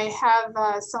 Alina, I have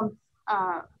some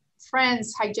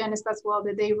friends, hygienists as well,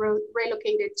 that they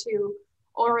relocated to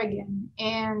Oregon.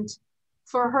 And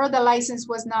for her, the license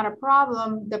was not a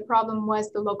problem. The problem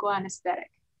was the local anesthetic.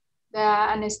 The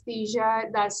anesthesia,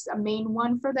 that's a main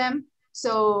one for them.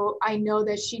 So I know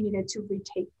that she needed to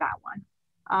retake that one.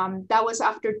 That was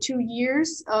after 2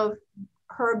 years of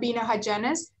her being a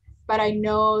hygienist, but I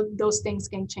know those things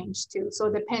can change too. So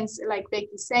it depends, like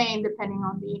Becky's saying, depending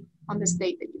on the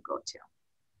state that you go to.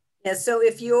 Yeah, so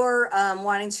if you're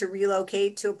wanting to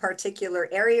relocate to a particular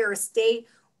area or state,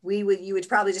 you would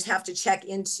probably just have to check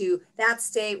into that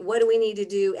state. What do we need to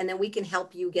do? And then we can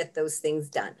help you get those things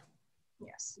done.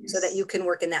 Yes. So that you can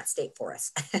work in that state for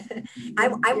us.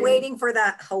 I'm waiting for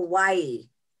the Hawaii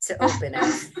to open up.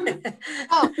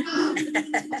 Oh,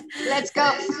 let's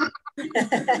go.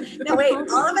 No, wait,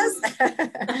 all of us?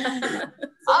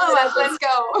 All of us, let's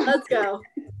go. Let's go.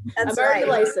 That's I'm already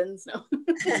right. licensed. No.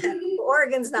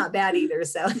 Oregon's not bad either.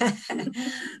 So,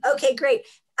 okay, great.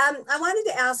 I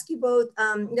wanted to ask you both,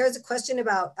 there's a question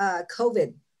about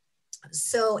COVID.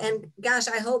 So, and gosh,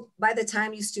 I hope by the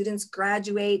time you students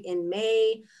graduate in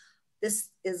May, this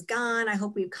is gone. I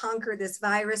hope we've conquered this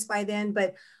virus by then.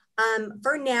 But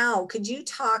for now, could you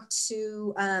talk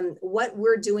to what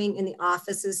we're doing in the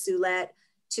offices, Sulette,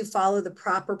 to follow the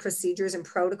proper procedures and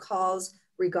protocols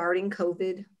regarding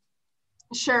COVID?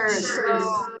 Sure.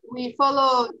 So we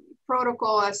follow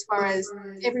protocol as far as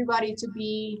everybody to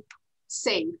be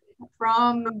safe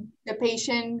from the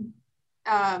patient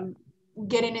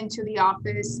getting into the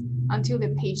office until the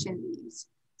patient leaves.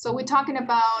 So we're talking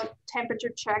about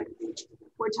temperature check.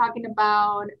 We're talking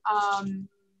about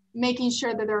making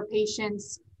sure that our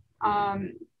patients,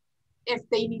 if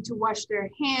they need to wash their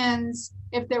hands,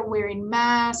 if they're wearing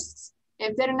masks.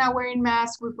 If they're not wearing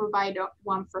masks, we provide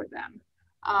one for them.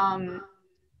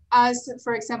 As,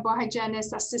 for example,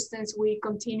 hygienist assistants, we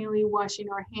continually washing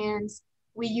our hands.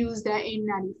 We use the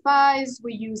N95s,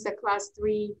 we use the class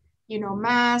 3,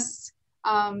 masks,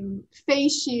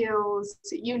 face shields,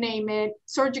 you name it,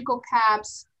 surgical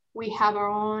caps. We have our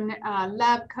own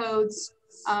lab coats.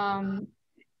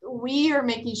 We are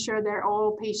making sure that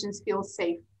all patients feel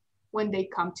safe when they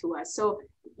come to us. So,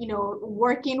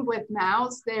 working with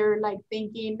mouths, they're like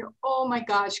thinking, oh my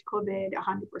gosh, COVID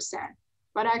 100%.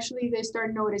 But actually they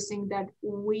start noticing that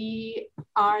we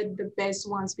are the best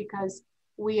ones because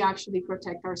we actually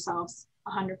protect ourselves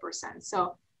 100%.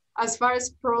 So as far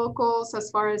as protocols,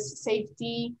 as far as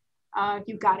safety,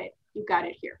 you got it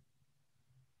here.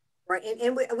 Right,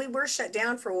 and we were shut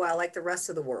down for a while like the rest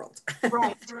of the world.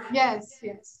 Right, yes.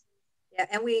 Yeah,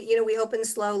 and we open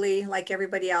slowly like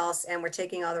everybody else, and we're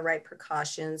taking all the right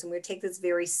precautions, and we take this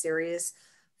very serious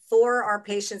for our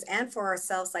patients and for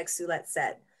ourselves, like Sulette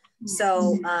said.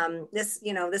 So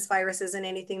this virus isn't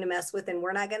anything to mess with, and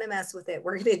we're not going to mess with it.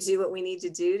 We're going to do what we need to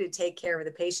do to take care of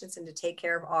the patients and to take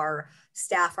care of our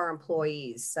staff, our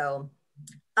employees. So,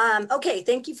 okay,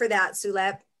 thank you for that,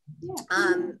 Sulette.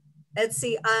 Yeah. Let's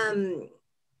see.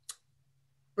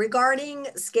 Regarding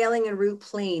scaling and root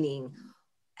planing,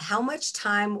 how much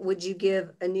time would you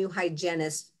give a new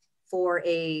hygienist for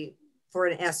an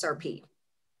SRP?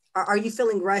 Are you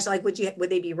feeling rushed? Like, would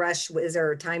they be rushed? Is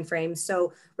there a time frame?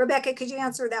 So Rebecca, could you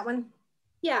answer that one?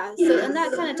 Yeah, so and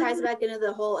that kind of ties back into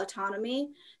the whole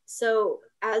autonomy. So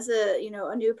as a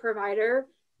new provider,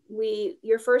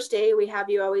 your first day, we have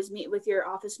you always meet with your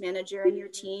office manager and your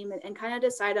team and kind of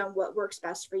decide on what works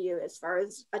best for you as far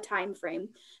as a time frame.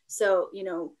 So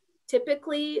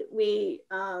typically we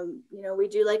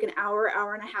do like an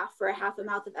hour and a half for a half a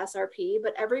mouth of SRP,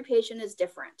 but every patient is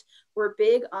different. We're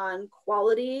big on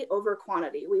quality over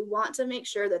quantity. We want to make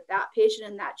sure that that patient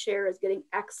in that chair is getting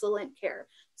excellent care.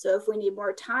 So if we need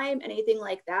more time, anything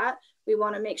like that, we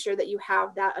want to make sure that you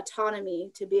have that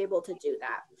autonomy to be able to do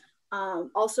that.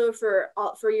 Also for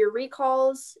your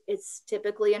recalls, it's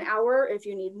typically an hour. If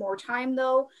you need more time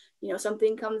though,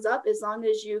 something comes up, as long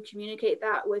as you communicate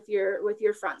that with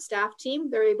your front staff team,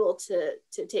 they're able to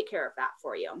take care of that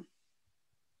for you.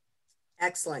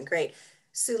 Excellent, great.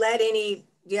 Sulette,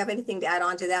 do you have anything to add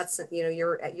on to that? So,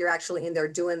 you're actually in there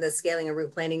doing the scaling and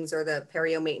root plannings or the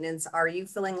perio maintenance. Are you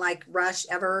feeling like rush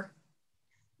ever?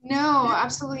 No,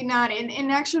 absolutely not.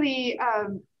 And actually,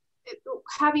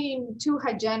 having two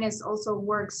hygienists also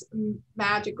works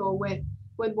magical with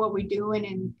what we're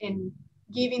doing and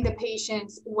giving the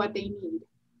patients what they need.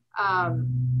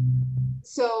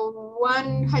 So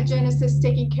one hygienist is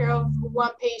taking care of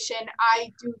one patient.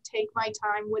 I do take my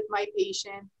time with my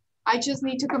patient. I just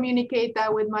need to communicate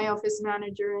that with my office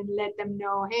manager and let them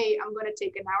know, hey, I'm going to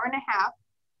take an hour and a half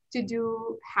to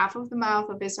do half of the mouth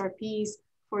of SRPs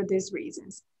for these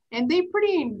reasons. And they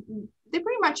pretty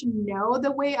much know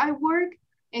the way I work.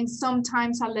 And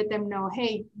sometimes I let them know,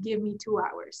 hey, give me 2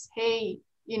 hours. Hey,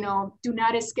 do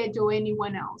not schedule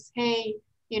anyone else. Hey,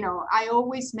 I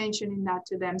always mentioning that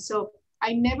to them. So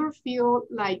I never feel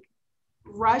like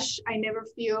rush. I never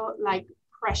feel like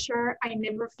pressure. I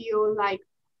never feel like,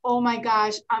 oh my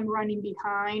gosh, I'm running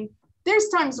behind. There's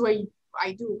times where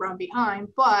I do run behind,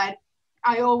 but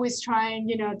I always try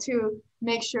and, to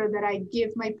make sure that I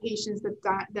give my patients the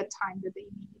time that they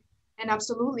need. And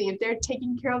absolutely, if they're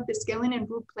taking care of the scaling and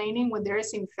root planing when there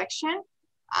is infection,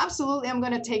 absolutely, I'm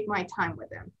going to take my time with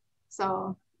them.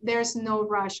 So there's no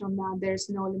rush on that. There's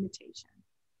no limitation.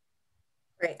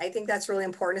 Great. I think that's really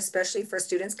important, especially for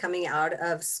students coming out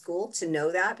of school, to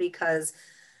know that, because,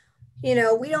 we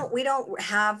don't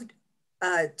have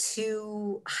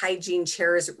 2 hygiene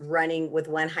chairs running with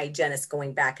one hygienist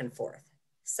going back and forth.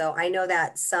 So I know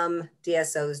that some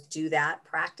DSOs do that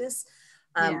practice.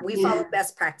 We follow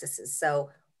best practices. So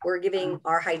we're giving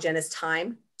our hygienist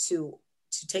time to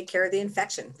take care of the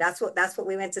infection. That's what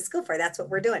we went to school for. That's what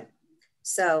we're doing.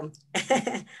 So,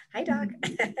 hi, Doc.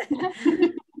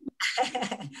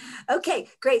 Okay,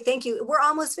 great. Thank you. We're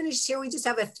almost finished here. We just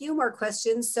have a few more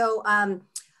questions. So,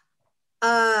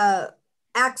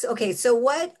 okay. So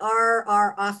what are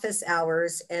our office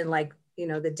hours and like you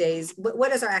know, the days,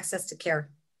 what is our access to care?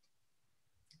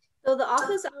 So the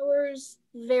office hours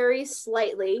vary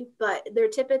slightly, but they're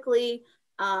typically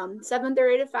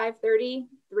 7:30 to 5:30,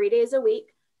 3 days a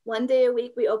week. 1 day a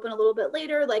week, we open a little bit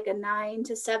later, like a 9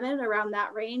 to 7, around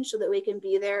that range, so that we can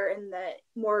be there in the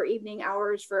more evening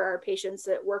hours for our patients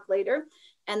that work later.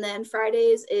 And then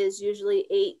Fridays is usually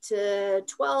 8 to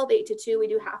 12, 8 to 2. We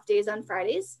do half days on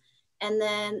Fridays. And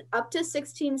then up to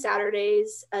 16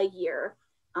 Saturdays a year.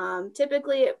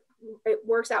 Typically, it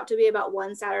works out to be about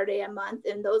 1 Saturday a month.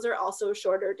 And those are also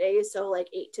shorter days. So like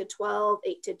 8 to 12,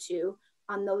 8 to 2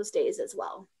 on those days as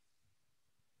well.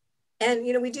 And,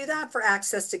 you know, we do that for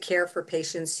access to care for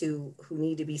patients who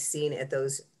need to be seen at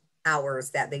those hours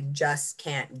that they just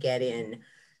can't get in.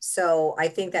 So I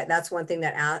think that that's one thing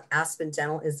that Aspen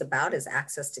Dental is about, is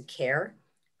access to care.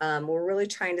 We're really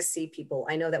trying to see people.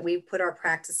 I know that we put our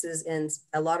practices in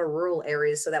a lot of rural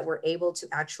areas so that we're able to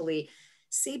actually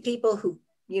see people who,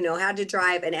 you know, had to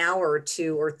drive an hour or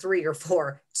 2 or 3 or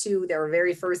 4 to their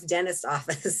very first dentist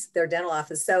office, their dental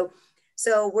office.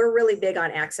 So we're really big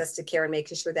on access to care and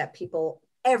making sure that people,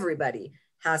 everybody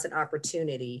has an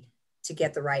opportunity to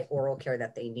get the right oral care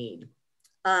that they need.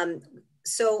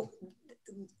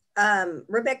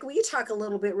 Rebecca, will you talk a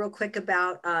little bit real quick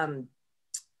about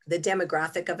the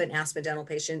demographic of an Aspen Dental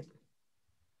patient?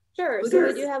 Sure. So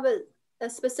we do have a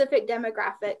specific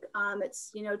demographic.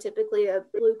 It's, you know, typically a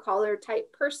blue collar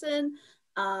type person,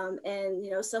 and,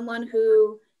 you know, someone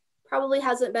who probably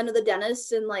hasn't been to the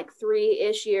dentist in like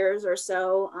 3-ish years or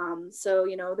so. So,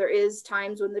 you know, there is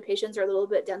times when the patients are a little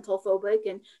bit dental phobic,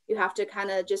 and you have to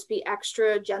kind of just be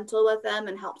extra gentle with them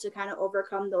and help to kind of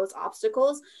overcome those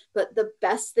obstacles. But the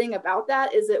best thing about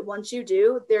that is that once you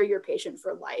do, they're your patient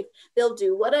for life. They'll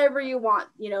do whatever you want,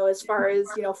 you know, as far as,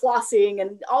 you know, flossing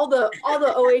and all the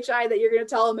OHI that you're going to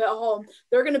tell them at home,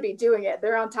 they're going to be doing it.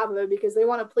 They're on top of it because they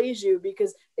want to please you,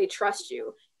 because they trust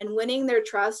you. And winning their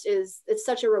trust it's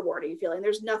such a rewarding feeling.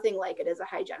 There's nothing like it as a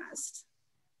hygienist.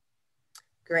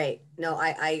 Great. No,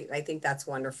 I think that's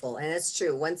wonderful. And it's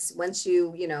true. Once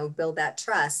you, you know, build that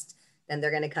trust, then they're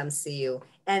going to come see you,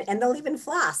 and they'll even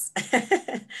floss.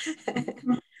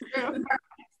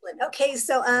 Okay.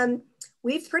 So,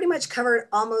 we've pretty much covered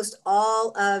almost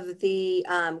all of the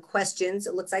questions,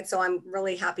 it looks like. So I'm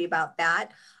really happy about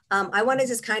that. I want to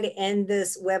just kind of end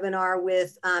this webinar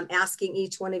with asking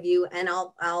each one of you, and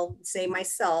I'll say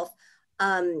myself,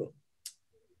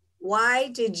 why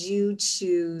did you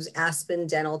choose Aspen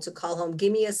Dental to call home?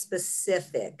 Give me a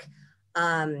specific.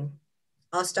 I'll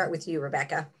start with you,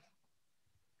 Rebecca.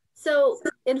 So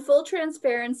in full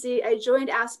transparency, I joined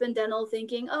Aspen Dental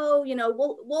thinking, oh, you know,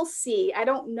 we'll see. I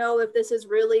don't know if this is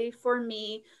really for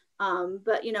me,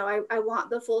 but, you know, I want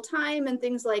the full time and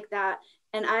things like that.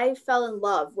 And I fell in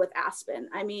love with Aspen.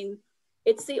 I mean,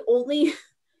 it's the only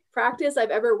practice I've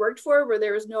ever worked for where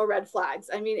there was no red flags.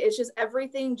 I mean, it's just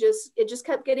everything it just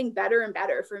kept getting better and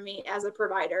better for me as a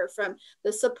provider, from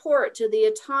the support to the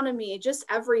autonomy, just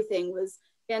everything was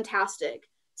fantastic.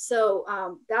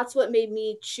 So that's what made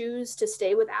me choose to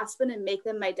stay with Aspen and make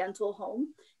them my dental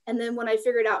home. And then when I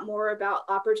figured out more about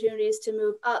opportunities to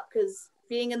move up, because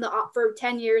being in the op for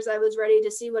 10 years, I was ready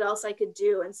to see what else I could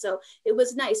do. And so it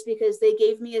was nice because they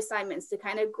gave me assignments to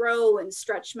kind of grow and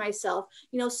stretch myself,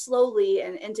 you know, slowly,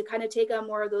 and to kind of take on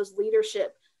more of those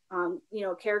leadership, you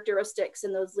know, characteristics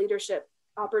and those leadership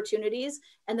opportunities,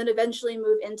 and then eventually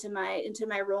move into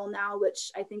my role now,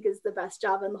 which I think is the best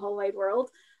job in the whole wide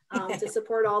world, to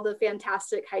support all the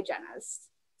fantastic hygienists.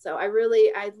 So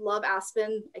I love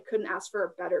Aspen. I couldn't ask for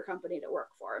a better company to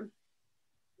work for.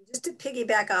 Just to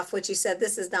piggyback off what you said,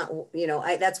 this is not, you know,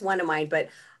 that's one of mine, but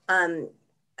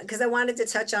because I wanted to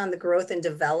touch on the growth and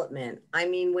development. I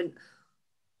mean, when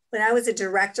I was a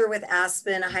director with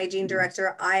Aspen, a hygiene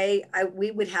director,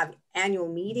 we would have annual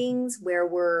meetings where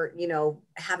we're, you know,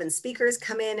 having speakers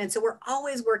come in. And so we're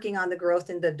always working on the growth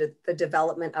and the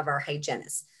development of our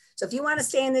hygienists. So if you want to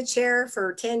stay in the chair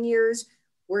for 10 years,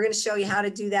 we're going to show you how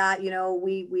to do that. You know,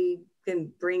 we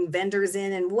can bring vendors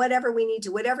in and whatever we need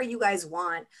to, whatever you guys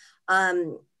want.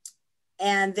 And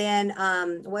then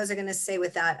what was I going to say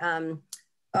with that? Oh,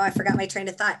 I forgot my train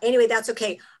of thought. Anyway, that's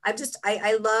okay.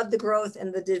 I love the growth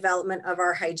and the development of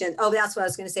our hygiene. Oh, that's what I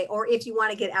was going to say. Or if you want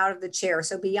to get out of the chair,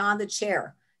 so beyond the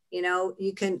chair, you know,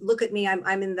 you can look at me. I'm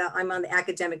on the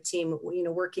academic team, you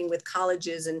know, working with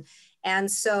colleges, and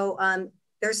so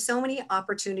there's so many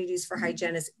opportunities for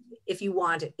hygienists if you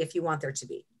want there to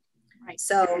be. Right.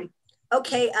 So,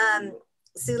 okay,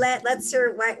 Sulette, let's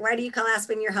hear why do you call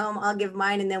Aspen your home? I'll give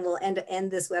mine, and then we'll end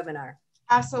this webinar.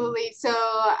 Absolutely. So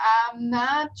I'm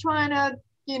not trying to,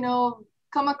 you know,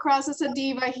 come across as a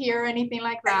diva here or anything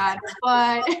like that,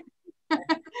 but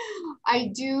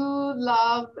I do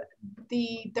love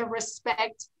the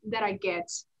respect that I get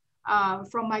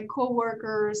from my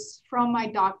coworkers, from my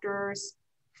doctors,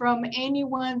 from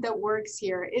anyone that works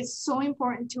here. It's so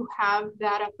important to have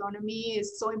that autonomy.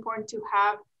 It's so important to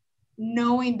have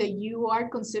knowing that you are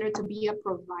considered to be a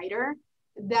provider,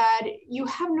 that you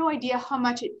have no idea how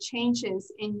much it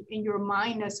changes in your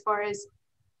mind as far as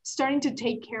starting to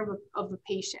take care of a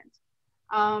patient.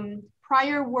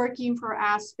 Prior working for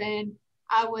Aspen,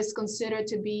 I was considered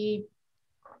to be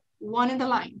one in the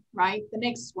line, right? The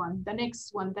next one, the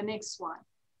next one, the next one.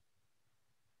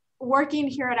 Working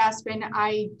here at Aspen,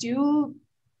 I do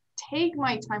take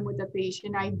my time with the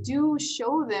patient. I do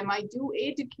show them, I do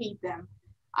educate them.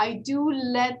 I do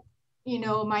let, you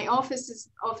know, my office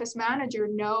manager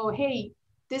know, hey,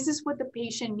 this is what the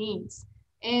patient needs.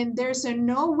 And there's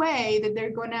no way that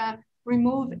they're gonna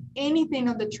remove anything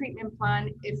on the treatment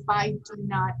plan if I do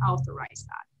not authorize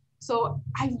that. So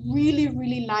I really,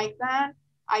 really like that.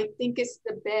 I think it's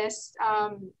the best,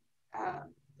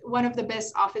 one of the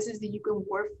best offices that you can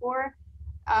work for.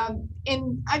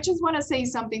 And I just wanna say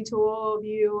something to all of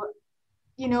you.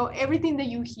 You know, everything that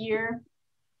you hear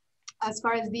as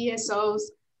far as DSOs,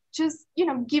 just, you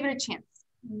know, give it a chance.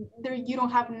 There, you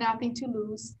don't have nothing to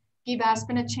lose. Give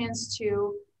Aspen a chance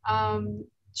to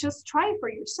just try for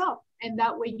yourself. And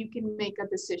that way you can make a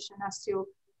decision as to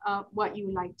what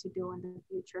you like to do in the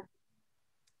future.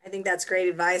 I think that's great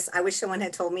advice. I wish someone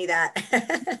had told me that.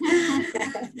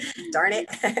 Darn it.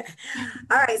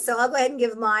 All right, so I'll go ahead and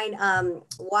give mine.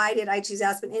 Why did I choose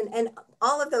Aspen? And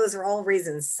all of those are all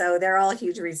reasons. So they're all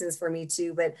huge reasons for me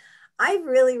too. But I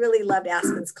really, really loved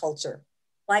Aspen's culture.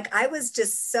 Like, I was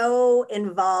just so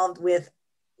involved with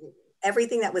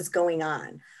everything that was going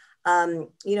on.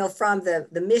 You know, from the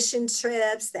mission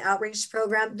trips, the outreach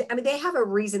program. I mean, they have a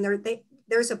reason.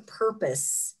 There's a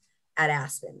purpose at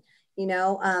Aspen. You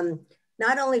know,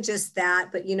 not only just that,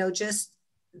 but, you know, just,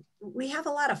 we have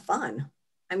a lot of fun.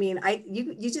 I mean,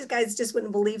 you just guys just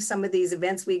wouldn't believe some of these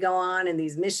events we go on and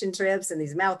these mission trips and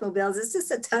these mouthmobiles. It's just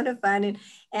a ton of fun.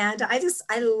 And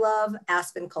I love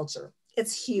Aspen culture.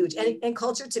 It's huge. And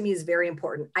culture to me is very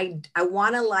important. I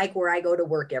want to like where I go to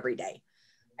work every day.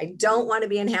 I don't want to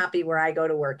be unhappy where I go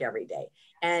to work every day.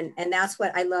 And that's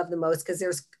what I love the most, because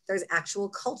there's actual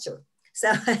culture.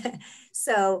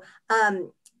 So,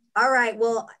 all right,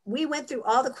 well, we went through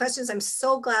all the questions. I'm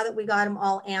so glad that we got them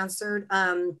all answered.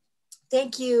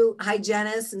 Thank you,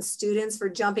 hygienists and students, for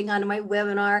jumping onto my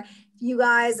webinar. If you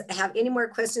guys have any more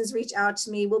questions, reach out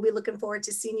to me. We'll be looking forward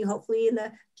to seeing you hopefully in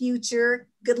the future.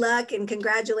 Good luck and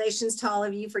congratulations to all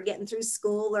of you for getting through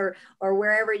school or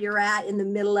wherever you're at in the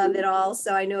middle of it all.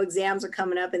 So I know exams are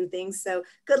coming up and things. So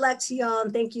good luck to y'all,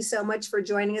 and thank you so much for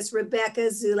joining us. Rebecca,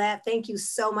 Zulette, thank you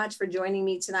so much for joining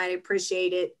me tonight. I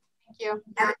appreciate it. Thank you.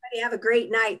 Everybody have a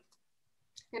great night.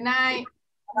 Good night.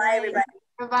 Bye, everybody.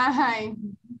 Bye-bye.